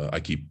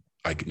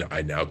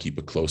I now keep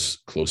a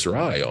closer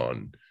eye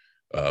on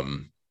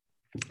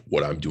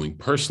what I'm doing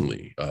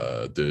personally,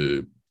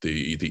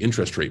 the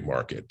interest rate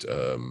market,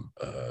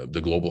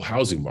 the global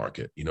housing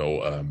market.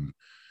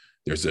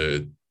 There's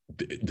the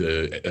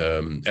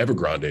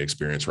Evergrande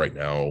experience right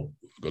now,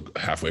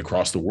 halfway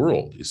across the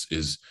world,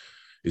 is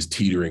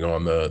teetering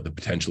on the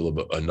potential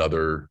of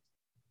another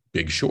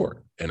Big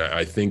Short. And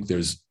I think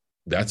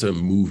that's a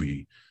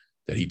movie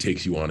that he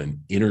takes you on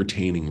an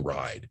entertaining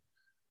ride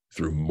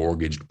through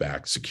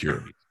mortgage-backed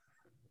security.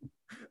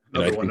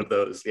 Another one of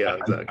those. Yeah,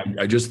 exactly.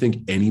 I just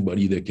think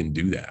anybody that can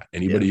do that,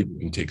 anybody who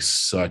can take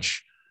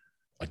such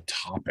a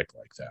topic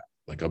like that,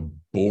 like a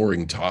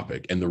boring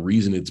topic, and the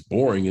reason it's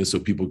boring is so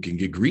people can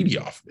get greedy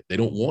off of it. They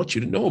don't want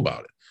you to know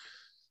about it.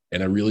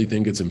 And I really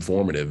think it's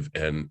informative,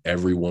 and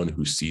everyone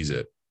who sees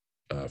it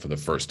for the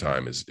first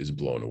time is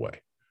blown away.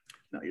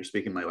 No, you're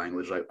speaking my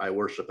language. I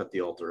worship at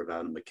the altar of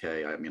Adam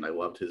McKay. I mean, I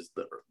loved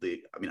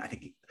I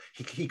think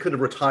he could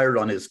have retired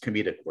on his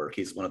comedic work.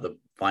 He's one of the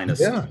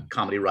finest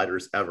comedy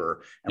writers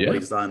ever. And what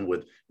he's done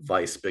with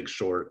Vice, Big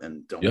Short,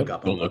 and Don't Look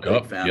Up, I'm a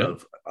big fan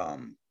of.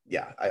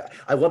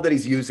 I love that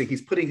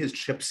he's putting his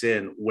chips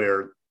in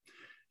where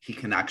he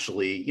can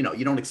actually,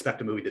 you don't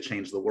expect a movie to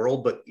change the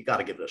world, but you got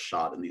to give it a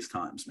shot in these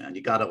times, man.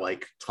 You got to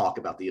talk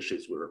about the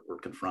issues we're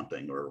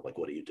confronting, or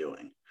what are you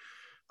doing?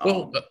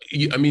 Well,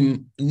 I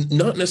mean,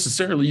 not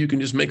necessarily. You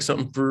can just make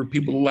something for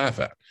people to laugh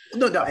at.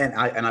 No, and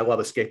I love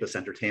escapist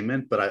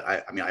entertainment, but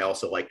I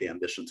also like the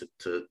ambition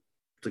to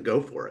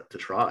go for it, to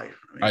try.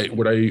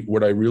 What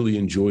I really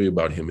enjoy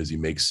about him is he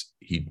makes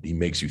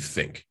you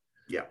think.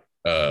 Yeah.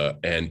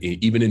 And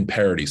even in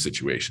parody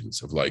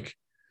situations of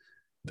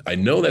I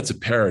know that's a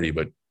parody,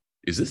 but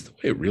is this the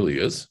way it really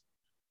is?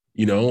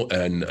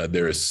 And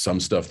there is some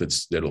stuff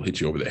that'll hit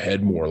you over the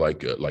head more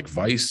like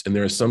Vice, and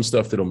there is some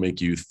stuff that'll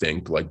make you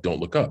think, like Don't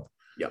Look Up.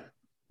 Yeah,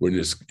 when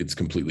it's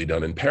completely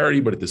done in parody,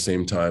 but at the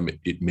same time,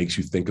 it makes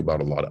you think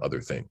about a lot of other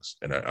things.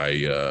 And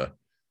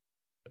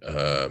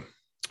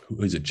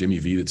who is it? Jimmy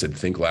V that said,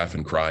 "Think, laugh,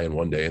 and cry in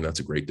one day, and that's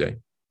a great day."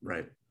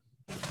 Right.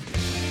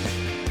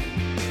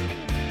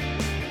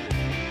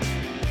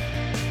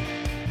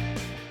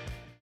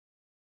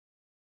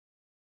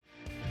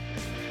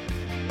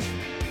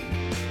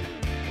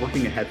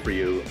 Working ahead for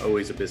you,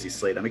 always a busy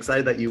slate. I'm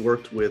excited that you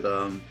worked with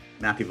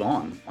Matthew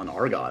Vaughn on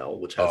Argyle,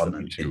 which has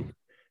an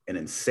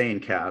insane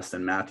cast,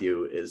 and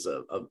Matthew is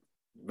a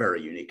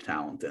very unique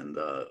talent, and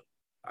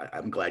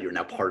I'm glad you're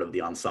now part of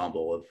the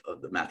ensemble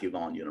of the Matthew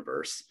Vaughn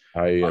universe.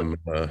 I am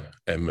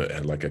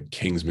like a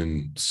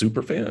Kingsman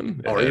super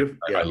fan. Are you?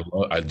 Yeah.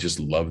 I just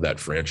love that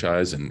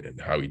franchise and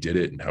how he did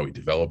it and how he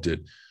developed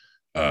it.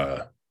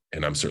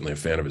 And I'm certainly a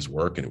fan of his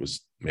work, and it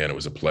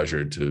was a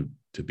pleasure to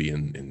be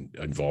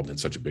involved in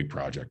such a big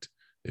project.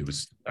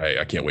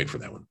 I can't wait for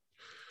that one.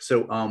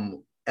 So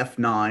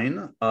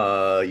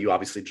F9, you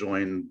obviously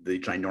joined the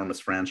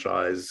ginormous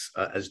franchise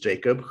as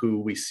Jacob, who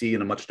we see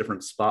in a much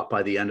different spot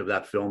by the end of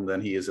that film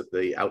than he is at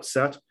the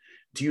outset.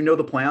 Do you know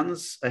the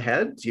plans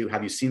ahead?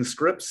 Have you seen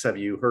scripts? Have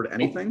you heard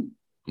anything?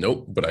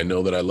 Nope, but I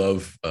know that I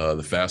love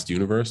the Fast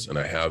universe, and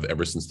I have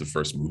ever since the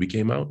first movie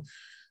came out.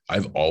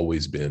 I've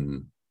always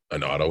been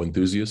an auto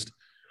enthusiast,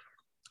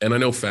 and I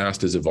know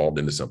Fast has evolved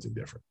into something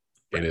different.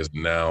 It is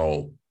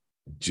now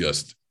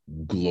just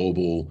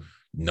global,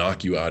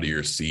 knock you out of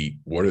your seat.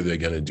 What are they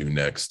going to do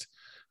next?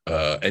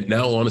 And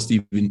now,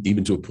 honestly,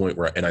 even to a point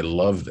where, and I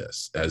love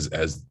this, as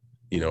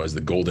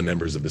the golden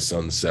embers of the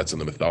sun sets on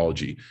the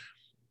mythology,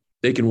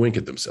 they can wink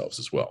at themselves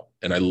as well.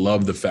 And I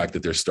love the fact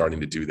that they're starting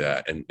to do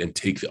that and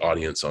take the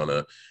audience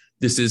on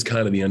this is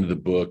kind of the end of the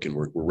book, and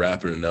we're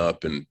wrapping it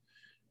up. And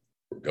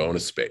we're going to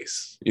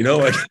space. You know,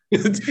 like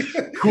it's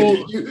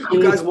cool.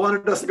 You guys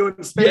wanted us to go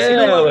into space. Yeah, you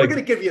know what? like, We're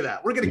going to give you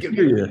that. We're going to give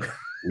you that.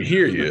 We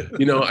hear you.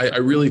 You know, I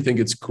really think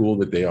it's cool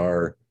that they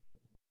are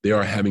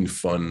having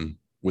fun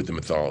with the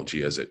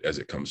mythology as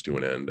it comes to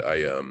an end.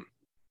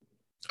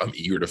 I'm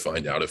eager to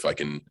find out if I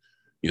can,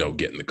 you know,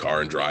 get in the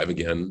car and drive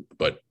again.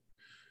 But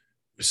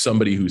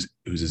somebody who's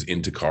as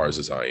into cars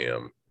as I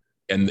am,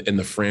 and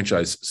the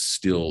franchise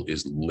still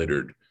is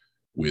littered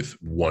with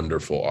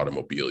wonderful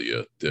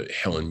automobilia. The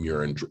Helen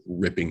Mirren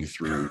ripping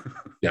through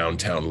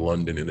downtown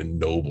London in a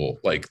Noble,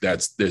 like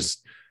there's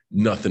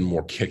nothing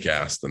more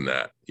kick-ass than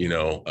that, you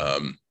know.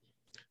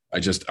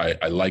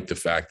 I like the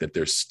fact that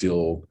there's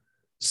still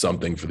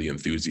something for the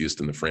enthusiast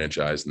in the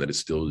franchise, and that it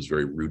still is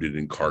very rooted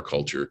in car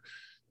culture.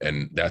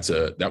 And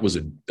that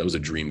was a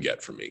dream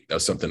get for me. That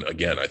was something,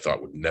 again, I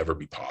thought would never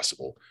be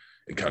possible,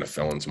 and kind of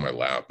fell into my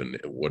lap. And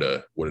what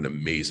an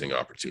amazing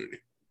opportunity.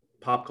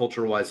 Pop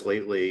culture wise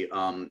lately,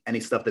 any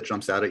stuff that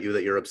jumps out at you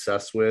that you're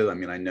obsessed with? I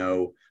mean,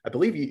 I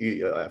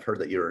believe I've heard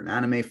that you're an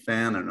anime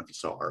fan. I don't know if you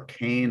saw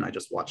Arcane. I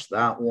just watched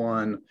that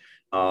one.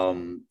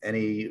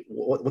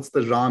 What's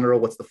the genre?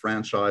 What's the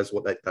franchise?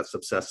 That's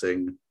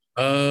obsessing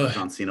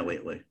John Cena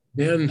lately?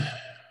 Man,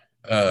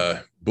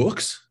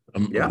 books.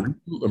 I'm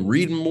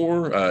reading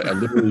more. I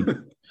literally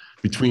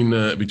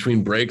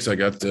between breaks, I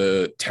got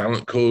the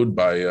Talent Code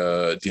by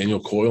Daniel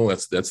Coyle.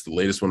 That's the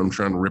latest one I'm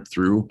trying to rip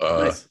through.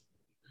 Nice.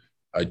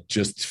 I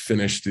just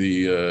finished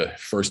the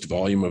first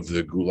volume of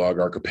the Gulag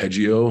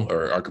Archipelago.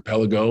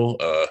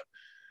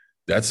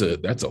 That's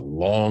a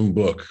long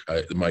book.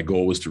 My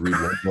goal was to read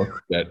one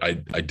book that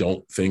I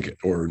don't think,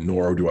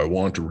 nor do I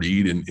want to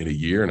read in a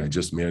year, and I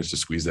just managed to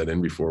squeeze that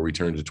in before we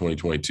turned to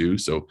 2022.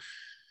 So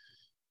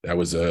that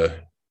was an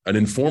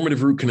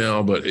informative root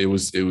canal, but it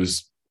was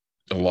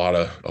a lot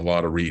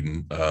of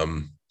reading.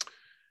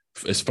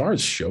 As far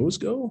as shows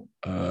go,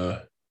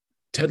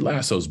 Ted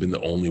Lasso's been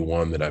the only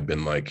one that I've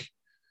been like,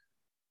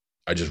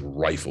 I just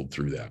rifled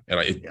through that,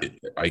 and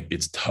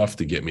it's tough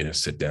to get me to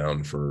sit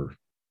down for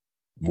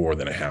more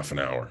than a half an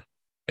hour.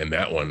 And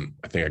that one,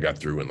 I think I got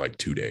through in like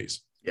 2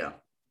 days. Yeah,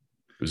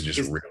 it was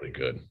just really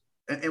good.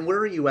 And where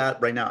are you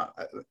at right now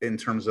in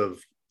terms of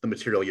the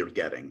material you're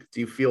getting?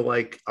 Do you feel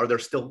like, are there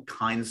still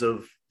kinds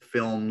of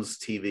films,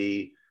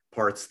 TV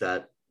parts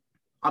that,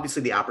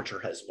 obviously the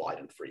aperture has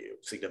widened for you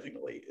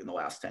significantly in the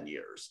last 10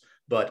 years,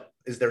 but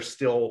is there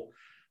still,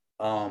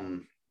 are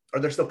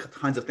there still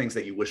kinds of things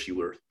that you wish you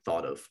were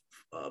thought of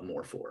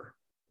more for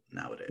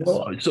nowadays?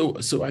 Well,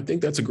 so I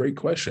think that's a great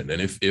question.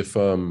 And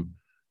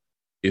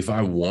if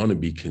I want to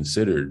be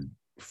considered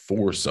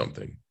for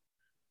something,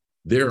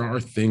 there are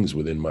things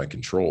within my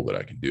control that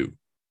I can do.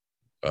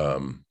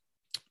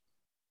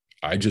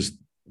 I just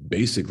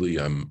basically,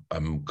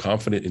 I'm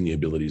confident in the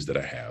abilities that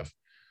I have.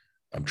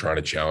 I'm trying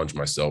to challenge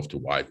myself to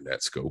widen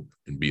that scope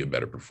and be a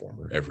better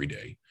performer every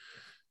day.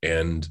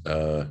 And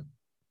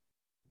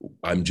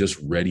I'm just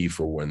ready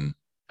for when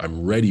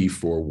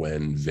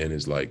Vin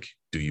is like,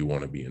 do you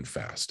want to be in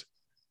Fast?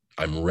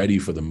 I'm ready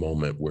for the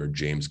moment where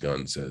James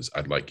Gunn says,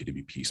 I'd like you to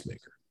be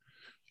Peacemaker.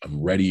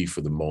 I'm ready for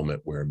the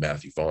moment where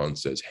Matthew Vaughn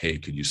says, hey,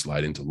 could you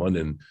slide into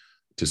London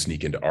to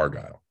sneak into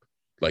Argyle?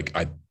 Like,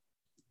 I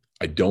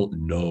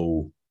don't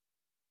know.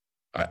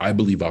 I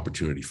believe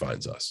opportunity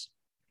finds us.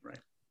 Right.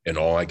 And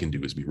all I can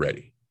do is be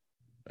ready.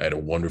 I had a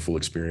wonderful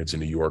experience in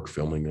New York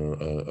filming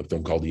a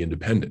film called The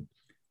Independent,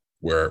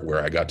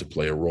 where I got to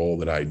play a role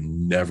that I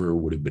never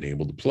would have been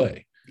able to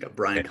play. You got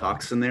Brian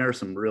Cox in there,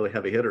 some really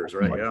heavy hitters,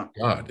 right? Oh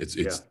God, it's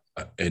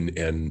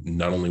and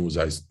not only was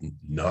I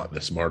not the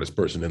smartest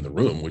person in the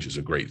room, which is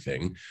a great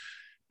thing,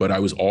 but I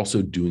was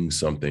also doing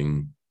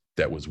something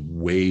that was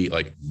way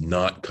like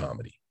not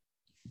comedy,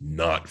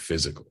 not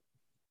physical,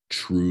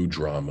 true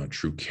drama,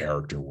 true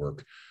character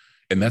work.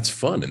 And that's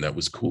fun. And that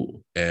was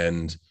cool.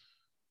 And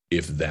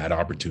if that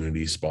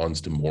opportunity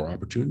spawns to more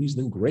opportunities,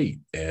 then great.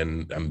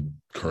 And I'm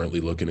currently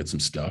looking at some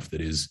stuff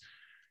that is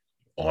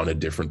on a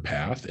different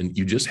path. And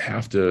you just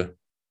have to,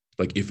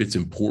 like, if it's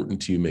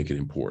important to you, make it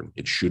important.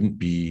 It shouldn't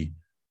be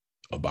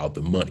about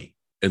the money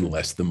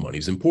unless the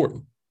money's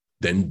important.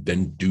 Then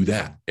do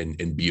that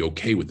and be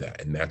okay with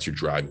that. And that's your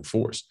driving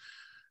force.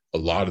 A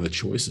lot of the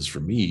choices for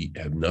me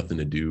have nothing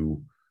to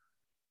do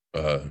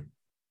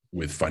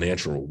with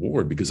financial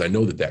reward, because I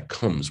know that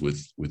comes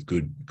with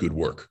good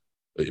work.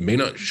 It may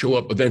not show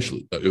up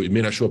eventually. It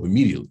may not show up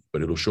immediately,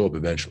 but it'll show up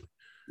eventually.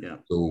 Yeah.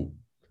 So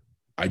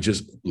I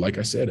just, like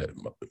I said,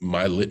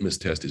 my litmus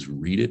test is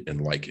read it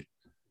and like it.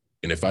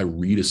 And if I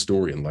read a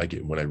story and like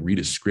it, when I read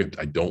a script,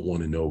 I don't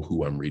want to know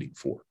who I'm reading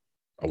for.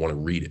 I want to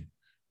read it.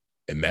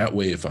 And that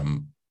way, if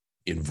I'm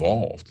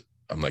involved,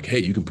 I'm like, hey,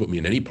 you can put me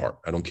in any part.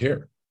 I don't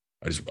care.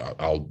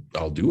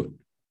 I'll do it.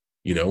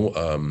 You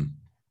know?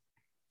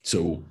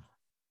 So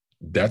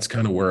that's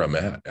kind of where I'm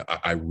at.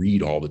 I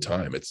read all the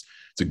time. It's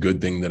a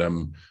good thing that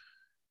I'm,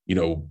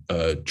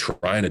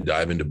 trying to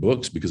dive into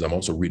books, because I'm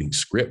also reading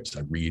scripts.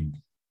 I read,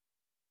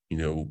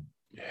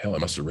 I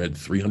must have read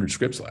 300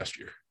 scripts last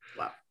year.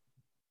 Wow.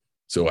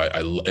 So I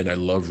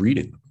love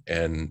reading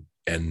them.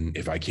 And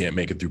if I can't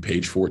make it through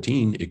page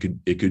 14,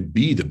 it could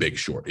be The Big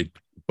Short.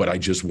 but I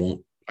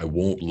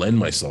won't lend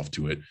myself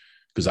to it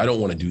because I don't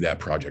want to do that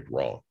project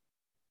wrong.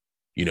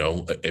 You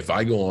know, if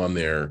I go on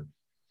there,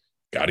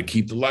 got to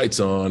keep the lights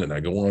on, and I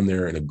go on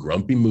there in a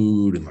grumpy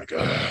mood and like,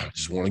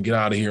 just want to get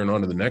out of here and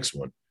on to the next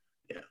one.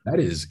 Yeah. That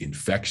is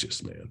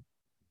infectious, man.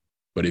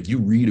 But if you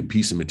read a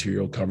piece of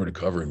material cover to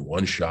cover in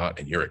one shot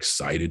and you're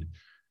excited,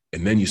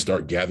 and then you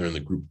start gathering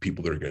the group of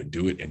people that are going to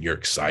do it and you're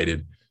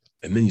excited,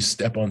 and then you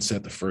step on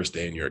set the first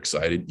day and you're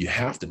excited, you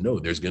have to know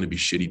there's going to be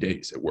shitty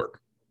days at work.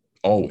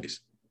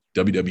 Always.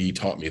 WWE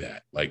taught me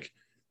that. Like,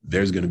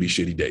 there's going to be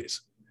shitty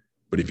days.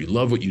 But if you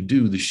love what you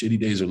do, the shitty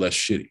days are less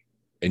shitty.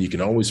 And you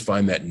can always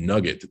find that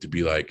nugget to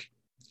be like,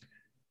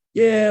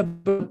 yeah,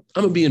 but I'm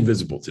going to be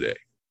invisible today.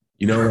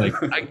 You know, like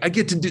I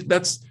get to do,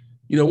 that's,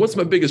 you know, what's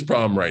my biggest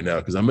problem right now?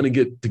 Because I'm going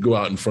to get to go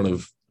out in front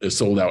of a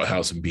sold out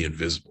house and be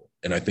invisible.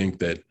 And I think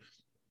that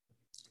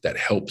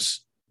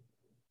helps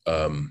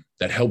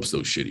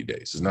those shitty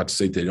days. It's not to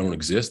say they don't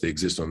exist. They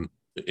exist on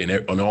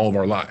all of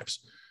our lives.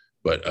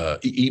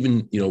 But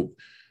even, you know,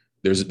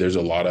 there's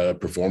a lot of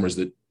performers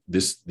that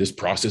this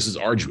process is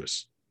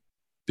arduous.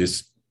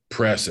 This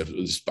press,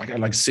 I got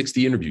like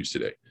 60 interviews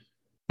today,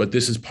 but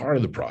this is part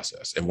of the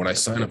process. And when I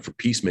sign up for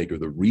Peacemaker,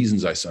 the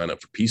reasons I sign up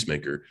for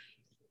Peacemaker,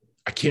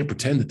 I can't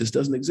pretend that this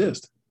doesn't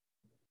exist.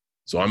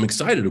 So I'm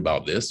excited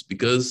about this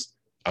because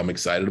I'm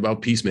excited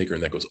about Peacemaker,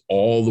 and that goes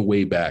all the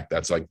way back.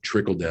 That's like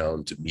trickle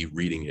down to me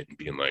reading it and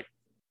being like,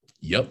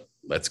 yep,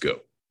 let's go.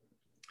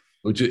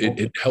 Which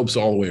it helps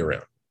all the way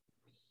around.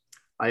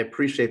 I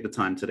appreciate the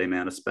time today,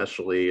 man.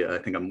 Especially, I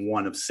think I'm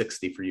one of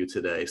 60 for you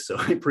today. So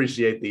I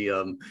appreciate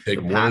the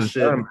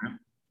passion.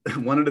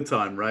 One at a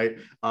time, right?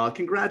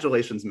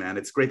 Congratulations, man.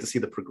 It's great to see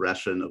the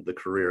progression of the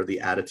career, the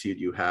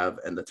attitude you have,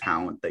 and the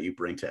talent that you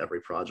bring to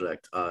every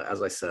project.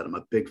 As I said, I'm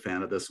a big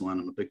fan of this one.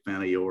 I'm a big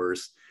fan of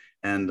yours.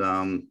 And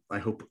I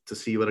hope to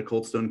see you at a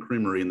Cold Stone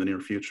Creamery in the near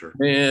future.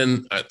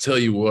 Man, I tell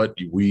you what,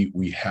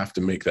 we have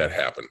to make that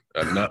happen.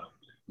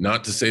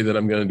 Not to say that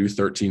I'm going to do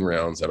 13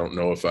 rounds. I don't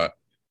know if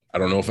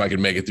I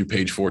can make it through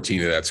page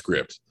 14 of that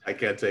script. I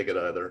can't take it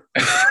either.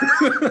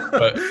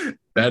 But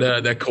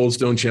that Cold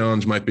Stone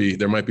challenge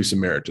there might be some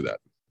merit to that.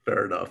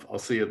 Fair enough. I'll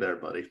see you there,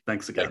 buddy.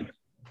 Thanks again.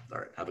 All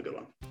right. Have a good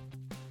one.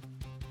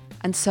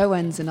 And so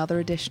ends another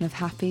edition of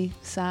Happy,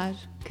 Sad,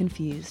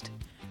 Confused.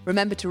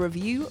 Remember to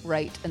review,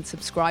 rate, and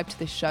subscribe to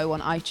this show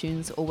on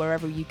iTunes or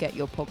wherever you get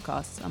your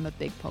podcasts. I'm a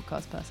big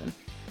podcast person.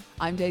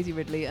 I'm Daisy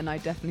Ridley, and I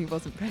definitely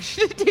wasn't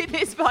pressured to do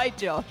this by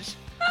Josh.